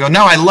people might go,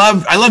 no, I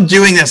love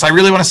doing this. I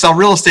really want to sell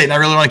real estate and I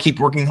really want to keep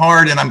working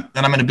hard and I'm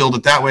going to build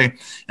it that way. And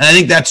I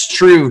think that's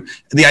true.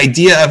 The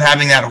idea of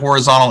having that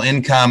horizontal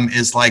income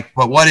is like,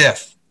 but what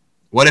if?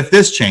 What if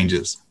this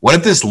changes? What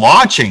if this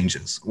law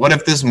changes? What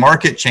if this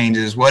market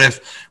changes? What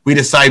if we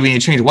decide we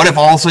need to change? What if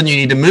all of a sudden you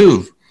need to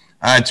move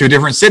to a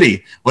different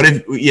city? What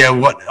if,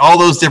 all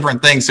those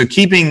different things. So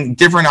keeping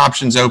different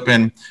options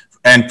open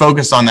and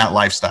focus on that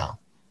lifestyle.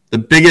 The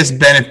biggest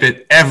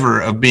benefit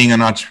ever of being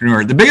an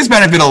entrepreneur, the biggest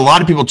benefit a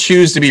lot of people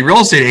choose to be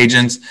real estate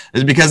agents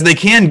is because they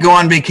can go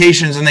on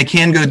vacations and they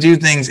can go do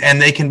things and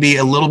they can be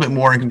a little bit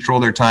more in control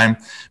of their time.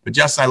 But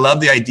Justin, I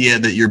love the idea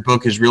that your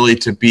book is really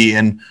to be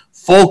in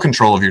full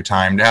control of your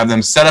time, to have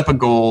them set up a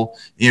goal,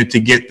 to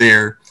get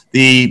there. Do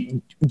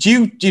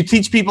you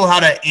teach people how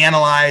to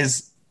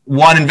analyze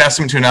one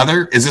investment to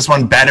another? Is this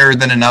one better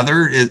than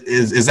another?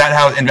 Is that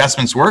how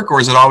investments work? Or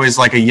is it always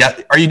like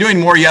are you doing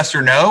more yes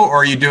or no? Or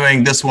are you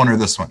doing this one or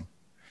this one?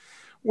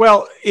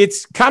 Well,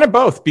 it's kind of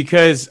both,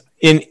 because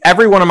in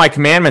every one of my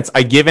commandments,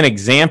 I give an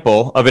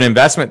example of an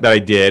investment that I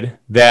did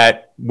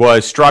that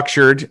was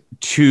structured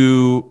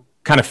to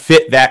kind of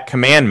fit that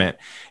commandment.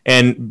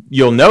 And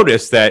you'll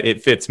notice that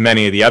it fits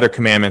many of the other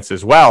commandments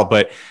as well.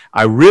 But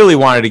I really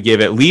wanted to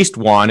give at least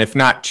one, if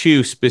not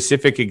two,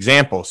 specific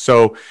examples.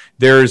 So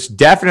there's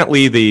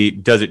definitely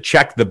does it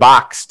check the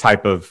box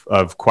type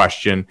of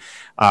question.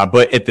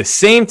 But at the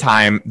same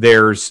time,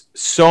 there's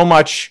so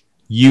much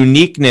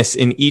uniqueness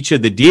in each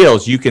of the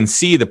deals. You can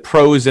see the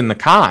pros and the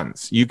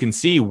cons. You can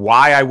see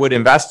why I would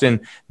invest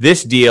in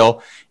this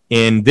deal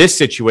in this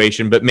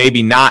situation, but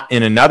maybe not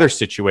in another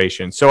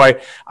situation. So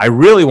I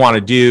really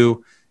want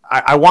to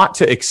I want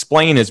to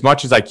explain as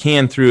much as I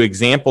can through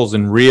examples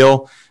and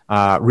real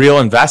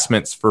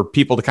investments for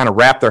people to kind of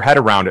wrap their head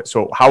around it.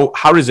 So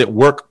how does it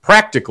work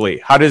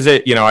practically? How does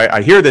it,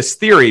 I hear this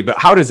theory, but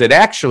how does it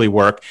actually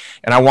work?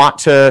 And I want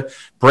to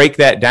break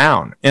that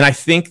down. And I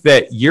think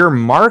that your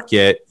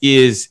market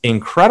is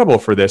incredible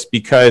for this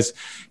because,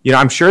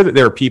 I'm sure that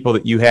there are people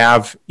that you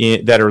have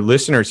that are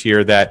listeners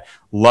here that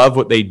love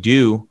what they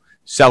do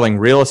selling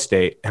real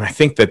estate. And I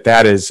think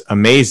that is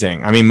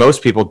amazing. I mean,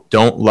 most people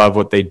don't love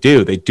what they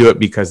do. They do it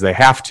because they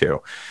have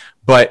to.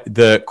 But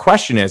the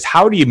question is,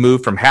 how do you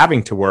move from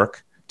having to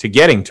work to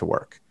getting to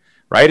work,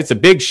 right? It's a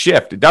big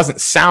shift. It doesn't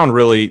sound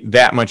really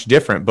that much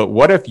different, but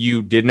what if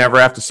you did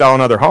never have to sell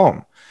another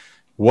home?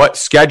 What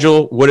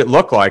schedule would it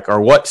look like? Or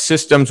what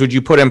systems would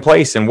you put in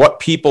place? And what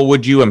people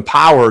would you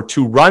empower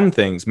to run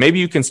things? Maybe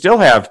you can still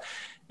have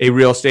a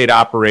real estate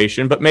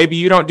operation, but maybe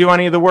you don't do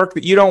any of the work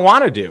that you don't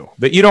want to do,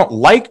 that you don't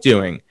like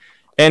doing.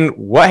 And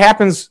what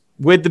happens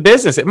with the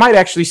business? It might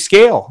actually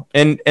scale.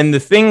 And the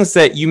things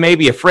that you may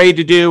be afraid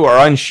to do or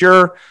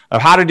unsure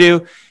of how to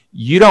do,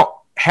 you don't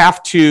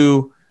have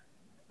to,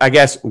 I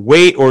guess,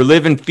 wait or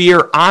live in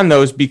fear on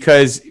those,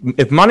 because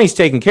if money's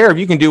taken care of,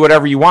 you can do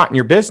whatever you want in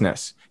your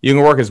business. You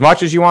can work as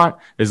much as you want,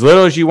 as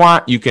little as you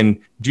want. You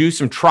can do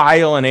some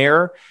trial and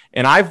error.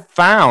 And I've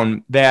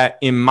found that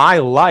in my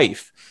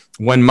life,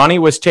 when money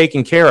was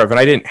taken care of and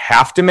I didn't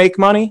have to make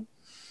money,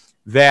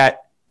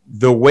 that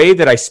the way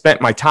that I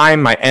spent my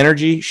time, my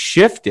energy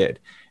shifted.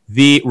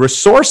 The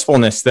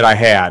resourcefulness that I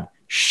had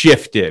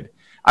shifted.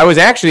 I was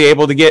actually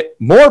able to get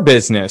more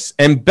business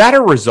and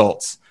better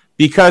results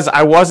because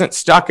I wasn't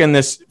stuck in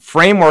this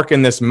framework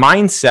and this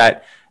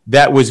mindset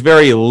that was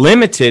very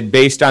limited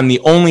based on the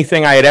only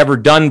thing I had ever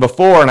done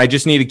before. And I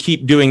just need to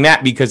keep doing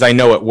that because I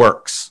know it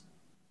works.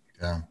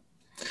 Yeah.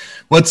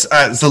 It's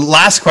the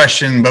last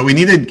question, but I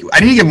need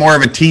to give more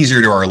of a teaser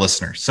to our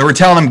listeners. So we're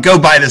telling them, go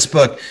buy this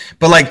book,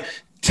 but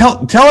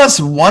tell us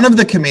one of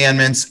the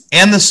commandments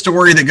and the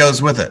story that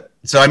goes with it.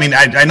 So, I mean,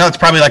 I know it's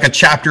probably like a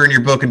chapter in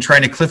your book and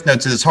trying to cliff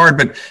notes it is hard,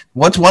 but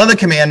what's one of the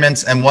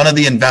commandments and one of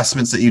the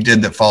investments that you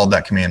did that followed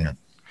that commandment?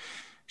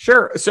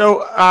 Sure.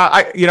 So,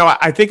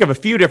 I think of a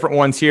few different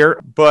ones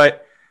here,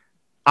 but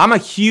I'm a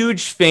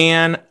huge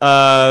fan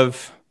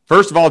of,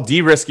 first of all,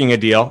 de-risking a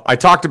deal. I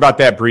talked about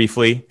that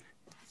briefly.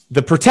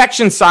 The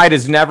protection side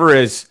is never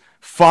as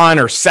fun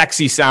or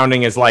sexy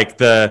sounding as like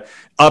the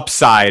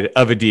upside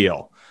of a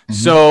deal. Mm-hmm.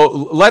 So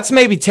let's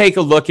maybe take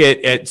a look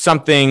at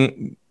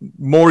something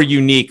more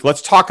unique.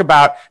 Let's talk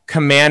about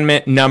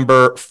commandment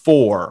number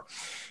 4.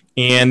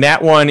 And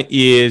that one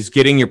is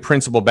getting your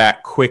principal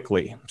back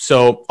quickly.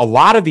 So a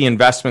lot of the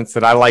investments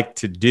that I like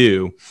to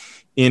do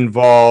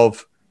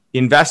involve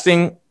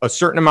investing a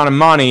certain amount of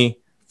money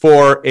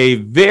for a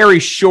very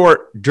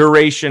short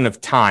duration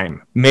of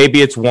time.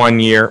 Maybe it's 1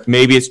 year,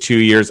 maybe it's 2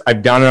 years.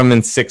 I've done them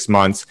in 6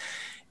 months.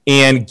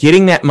 And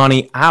getting that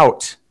money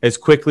out as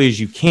quickly as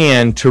you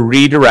can to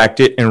redirect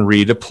it and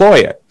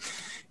redeploy it.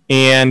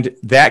 And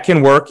that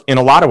can work in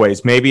a lot of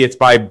ways. Maybe it's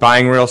by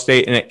buying real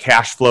estate and it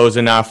cash flows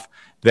enough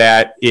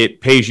that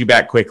it pays you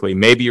back quickly.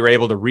 Maybe you're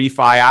able to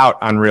refi out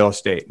on real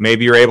estate.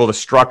 Maybe you're able to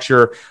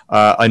structure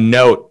a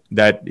note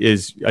that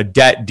is a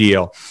debt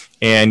deal,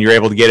 and you're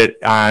able to get it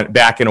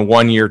back in a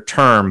 1-year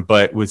term,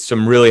 but with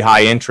some really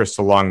high interest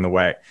along the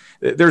way.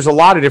 There's a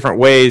lot of different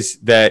ways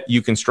that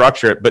you can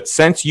structure it. But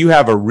since you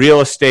have a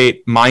real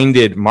estate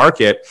minded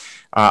market,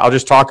 I'll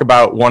just talk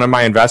about one of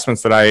my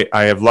investments that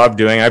I have loved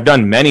doing. I've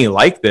done many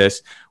like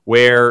this,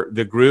 where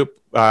the group,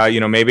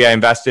 maybe I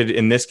invested,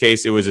 in this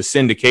case, it was a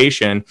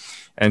syndication.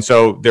 And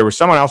so there was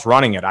someone else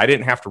running it. I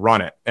didn't have to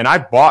run it. And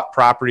I've bought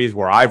properties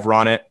where I've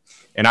run it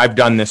and I've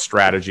done this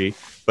strategy.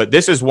 But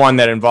this is one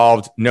that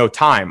involved no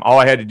time. All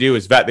I had to do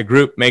is vet the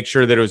group, make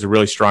sure that it was a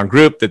really strong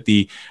group, that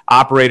the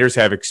operators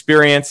have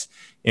experience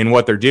in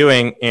what they're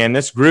doing. And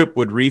this group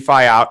would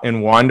refi out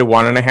in 1 to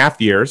 1.5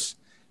 years,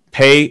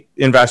 pay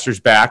investors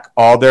back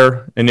all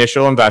their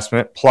initial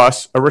investment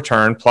plus a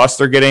return, plus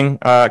they're getting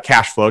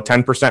cash flow,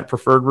 10%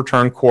 preferred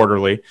return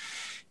quarterly.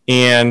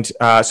 And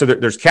so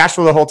there's cash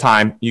flow the whole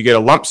time. You get a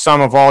lump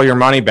sum of all your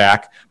money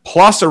back,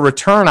 plus a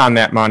return on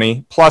that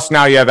money, plus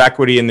now you have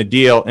equity in the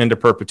deal into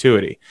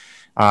perpetuity.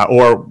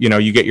 Or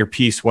you get your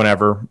piece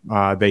whenever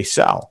they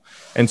sell.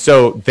 And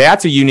so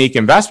that's a unique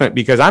investment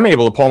because I'm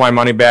able to pull my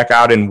money back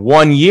out in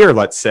 1 year,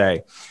 let's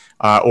say.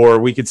 Or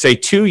we could say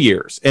 2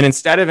 years. And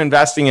instead of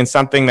investing in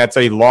something that's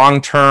a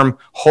long-term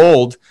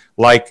hold,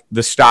 like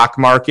the stock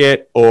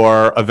market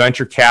or a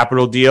venture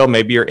capital deal,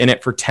 maybe you're in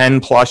it for 10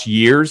 plus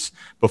years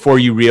before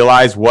you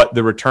realize what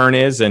the return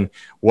is and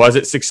was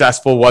it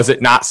successful, was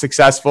it not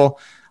successful.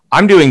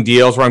 I'm doing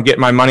deals where I'm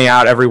getting my money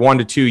out every 1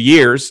 to 2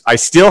 years. I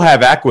still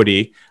have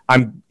equity.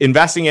 I'm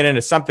investing it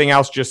into something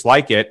else just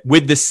like it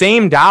with the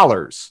same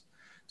dollars.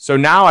 So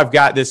now I've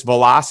got this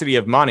velocity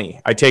of money.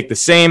 I take the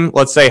same,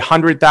 let's say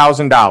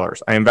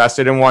 $100,000. I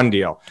invested in one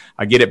deal.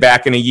 I get it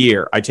back in a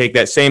year. I take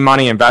that same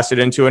money, invest it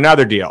into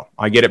another deal.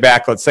 I get it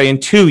back, let's say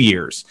in 2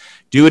 years.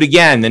 Do it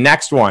again, the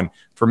next one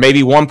for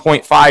maybe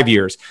 1.5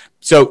 years.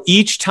 So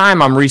each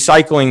time I'm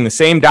recycling the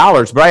same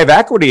dollars, but I have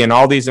equity in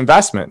all these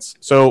investments.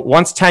 So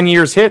once 10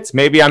 years hits,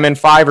 maybe I'm in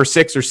 5 or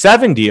 6 or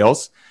 7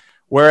 deals,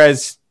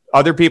 whereas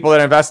other people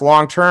that invest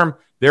long-term,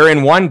 they're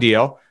in one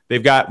deal.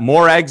 They've got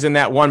more eggs in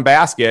that one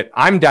basket.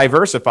 I'm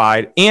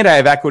diversified and I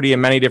have equity in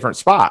many different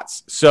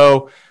spots.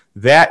 So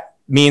that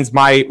means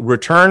my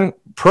return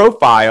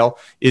profile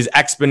is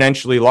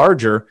exponentially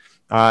larger.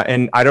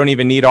 And I don't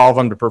even need all of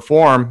them to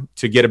perform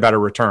to get a better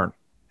return.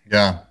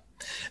 Yeah.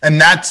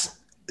 And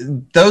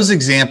those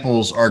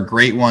examples are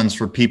great ones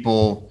for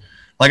people.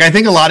 Like, I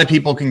think a lot of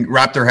people can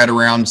wrap their head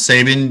around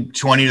saving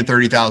 20 to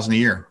 30,000 a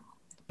year.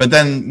 But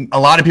then a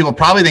lot of people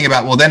probably think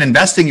about, well, then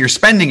investing, you're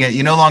spending it.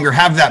 You no longer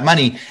have that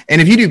money.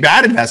 And if you do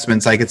bad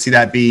investments, I could see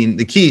that being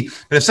the key.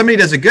 But if somebody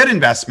does a good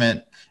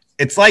investment,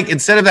 it's like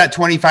instead of that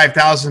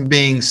 25,000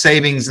 being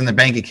savings in the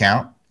bank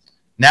account,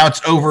 now it's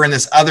over in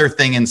this other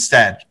thing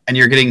instead. And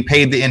you're getting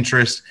paid the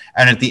interest.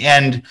 And at the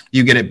end,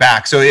 you get it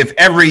back. So if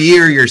every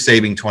year you're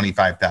saving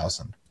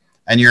 25,000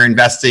 and you're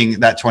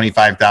investing that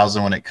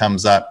 25,000 when it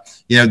comes up,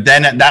 then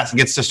that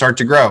gets to start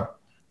to grow.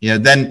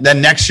 Then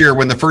next year,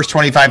 when the first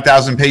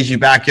 25,000 pays you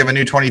back, you have a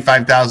new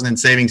 25,000 in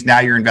savings.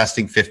 Now you're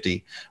investing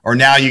 50, or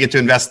now you get to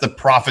invest the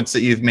profits that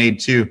you've made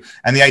too.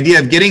 And the idea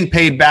of getting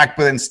paid back,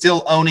 but then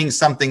still owning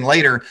something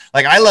later.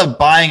 Like, I love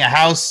buying a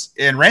house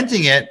and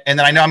renting it, and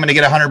then I know I'm going to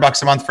get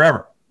 $100 a month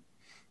forever.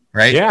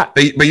 Right. Yeah.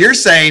 But you're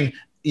saying,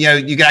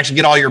 you can actually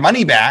get all your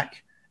money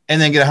back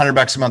and then get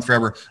 $100 a month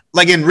forever.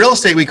 Like in real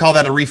estate, we call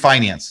that a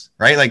refinance,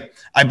 right? Like,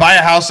 I buy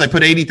a house, I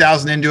put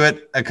 80,000 into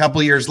it. A couple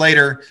of years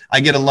later, I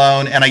get a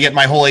loan and I get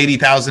my whole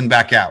 80,000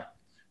 back out,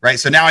 right?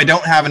 So now I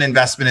don't have an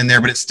investment in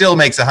there, but it still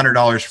makes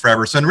 $100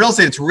 forever. So in real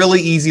estate, it's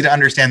really easy to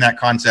understand that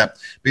concept,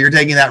 but you're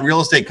taking that real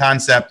estate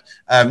concept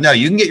of, no,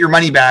 you can get your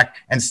money back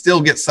and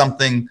still get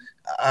something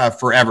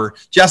forever.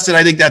 Justin,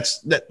 I think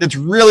that's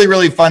really,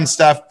 really fun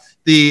stuff.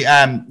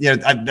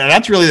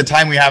 That's really the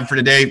time we have for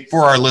today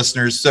for our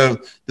listeners. So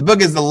the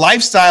book is The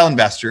Lifestyle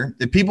Investor.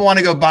 If people want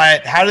to go buy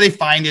it, how do they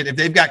find it? If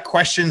they've got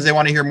questions, they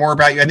want to hear more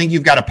about you. I think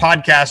you've got a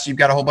podcast, you've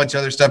got a whole bunch of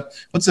other stuff.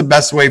 What's the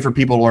best way for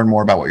people to learn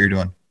more about what you're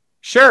doing?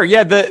 Sure.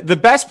 Yeah. The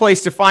best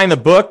place to find the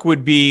book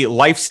would be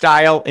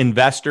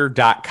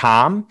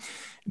lifestyleinvestor.com.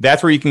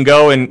 That's where you can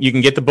go and you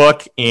can get the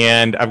book.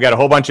 And I've got a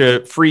whole bunch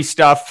of free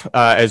stuff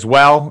as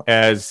well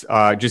as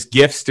just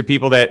gifts to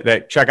people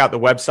that check out the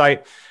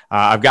website.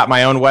 I've got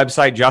my own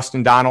website,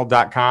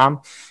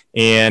 justindonald.com,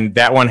 and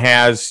that one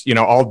has,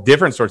 all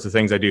different sorts of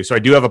things I do. So I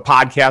do have a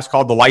podcast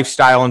called The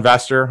Lifestyle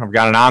Investor. I've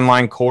got an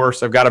online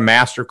course. I've got a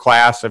master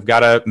class. I've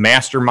got a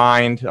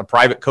mastermind, a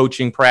private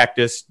coaching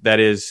practice that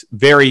is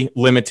very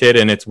limited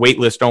and it's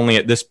waitlist only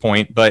at this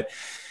point. But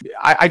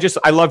I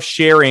love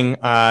sharing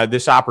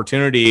this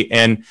opportunity.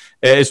 And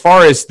as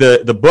far as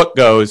the book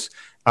goes,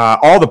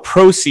 all the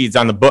proceeds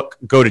on the book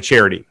go to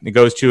charity. It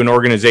goes to an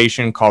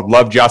organization called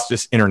Love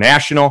Justice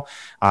International.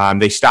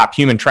 They stop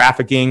human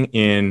trafficking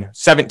in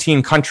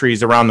 17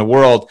 countries around the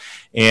world.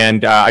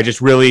 And I just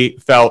really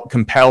felt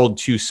compelled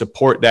to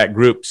support that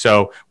group.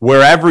 So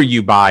wherever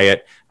you buy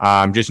it,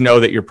 just know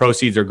that your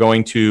proceeds are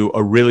going to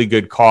a really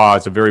good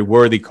cause, a very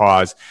worthy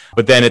cause.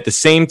 But then at the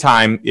same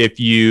time, if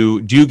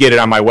you do get it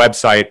on my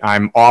website,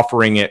 I'm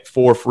offering it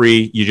for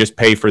free. You just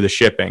pay for the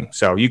shipping.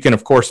 So you can,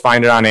 of course,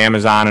 find it on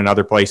Amazon and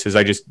other places.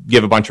 I just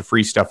give a bunch of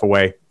free stuff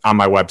away on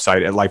my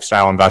website at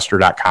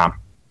lifestyleinvestor.com.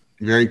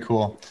 Very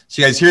cool. So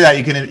you guys hear that?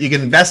 You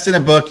can invest in a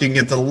book. You can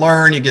get to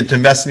learn. You get to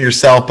invest in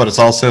yourself, but it's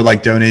also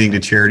like donating to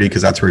charity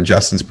because that's where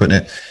Justin's putting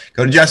it.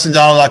 Go to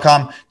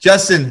JustinDonald.com.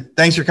 Justin,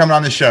 thanks for coming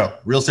on the show.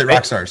 Real Estate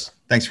Rockstars.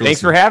 Thanks for listening. Thanks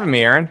for having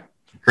me, Aaron.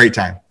 Great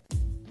time.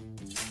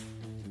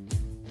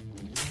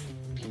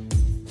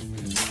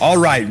 All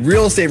right,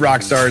 Real Estate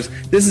Rockstars.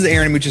 This is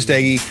Aaron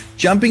Amuchastegui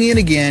jumping in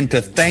again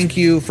to thank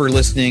you for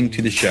listening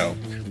to the show.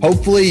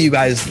 Hopefully you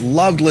guys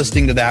loved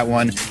listening to that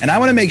one. And I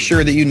want to make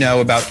sure that you know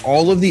about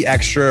all of the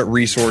extra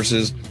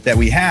resources that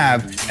we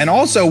have. And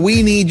also,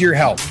 we need your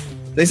help.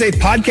 They say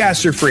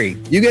podcasts are free.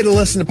 You get to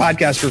listen to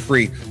podcasts for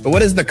free. But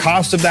what is the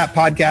cost of that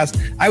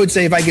podcast? I would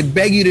say if I could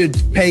beg you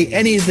to pay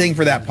anything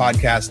for that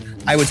podcast,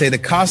 I would say the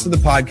cost of the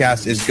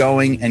podcast is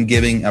going and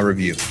giving a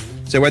review.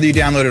 So whether you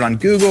download it on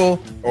Google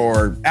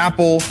or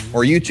Apple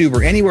or YouTube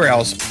or anywhere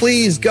else,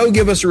 please go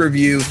give us a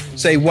review.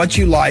 Say what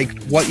you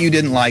liked, what you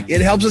didn't like.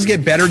 It helps us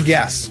get better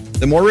guests.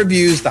 The more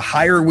reviews, the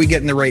higher we get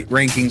in the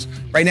rankings.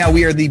 Right now,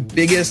 we are the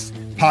biggest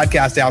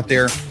podcast out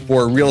there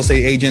for real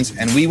estate agents,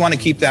 and we want to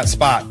keep that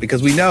spot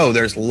because we know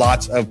there's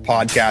lots of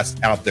podcasts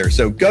out there.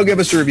 So go give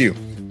us a review.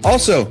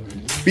 Also,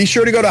 be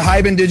sure to go to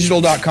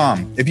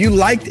hibandigital.com. If you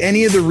liked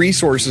any of the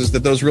resources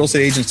that those real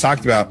estate agents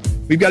talked about,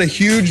 we've got a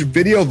huge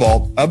video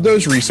vault of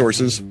those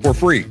resources for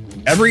free.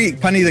 Every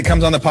penny that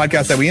comes on the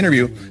podcast that we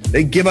interview,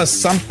 they give us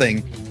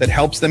something that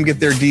helps them get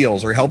their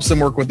deals or helps them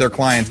work with their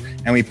clients.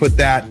 And we put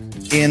that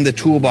in the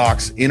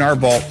toolbox in our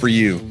vault for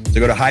you. So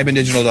go to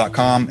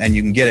hibandigital.com and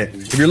you can get it.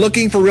 If you're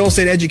looking for real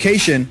estate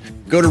education,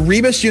 go to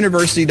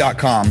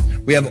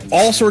rebusuniversity.com. We have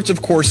all sorts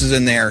of courses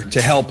in there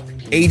to help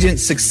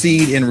agents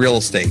succeed in real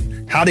estate,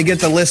 how to get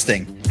the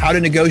listing, how to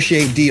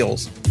negotiate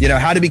deals,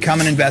 how to become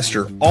an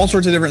investor, all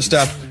sorts of different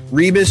stuff,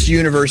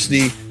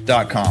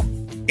 rebusuniversity.com.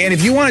 And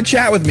if you want to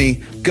chat with me,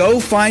 go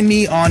find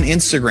me on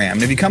Instagram.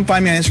 And if you come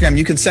find me on Instagram,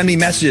 you can send me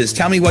messages.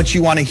 Tell me what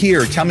you want to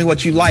hear. Tell me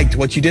what you liked,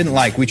 what you didn't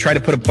like. We try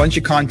to put a bunch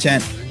of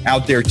content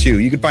out there too.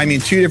 You can find me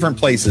in two different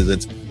places.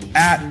 It's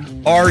at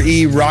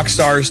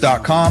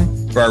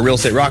rerockstars.com for our Real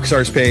Estate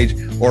Rockstars page,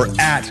 or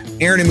at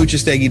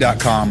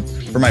aaronamuchastegui.com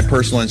for my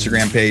personal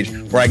Instagram page,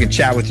 where I can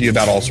chat with you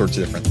about all sorts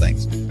of different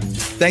things.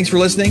 Thanks for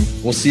listening.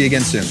 We'll see you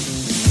again soon.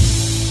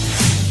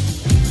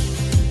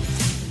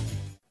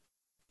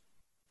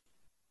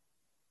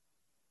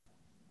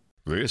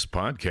 This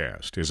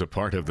podcast is a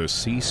part of the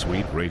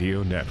C-Suite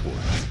Radio Network.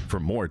 For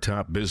more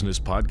top business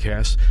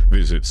podcasts,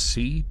 visit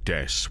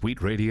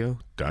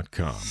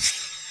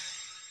c-suiteradio.com.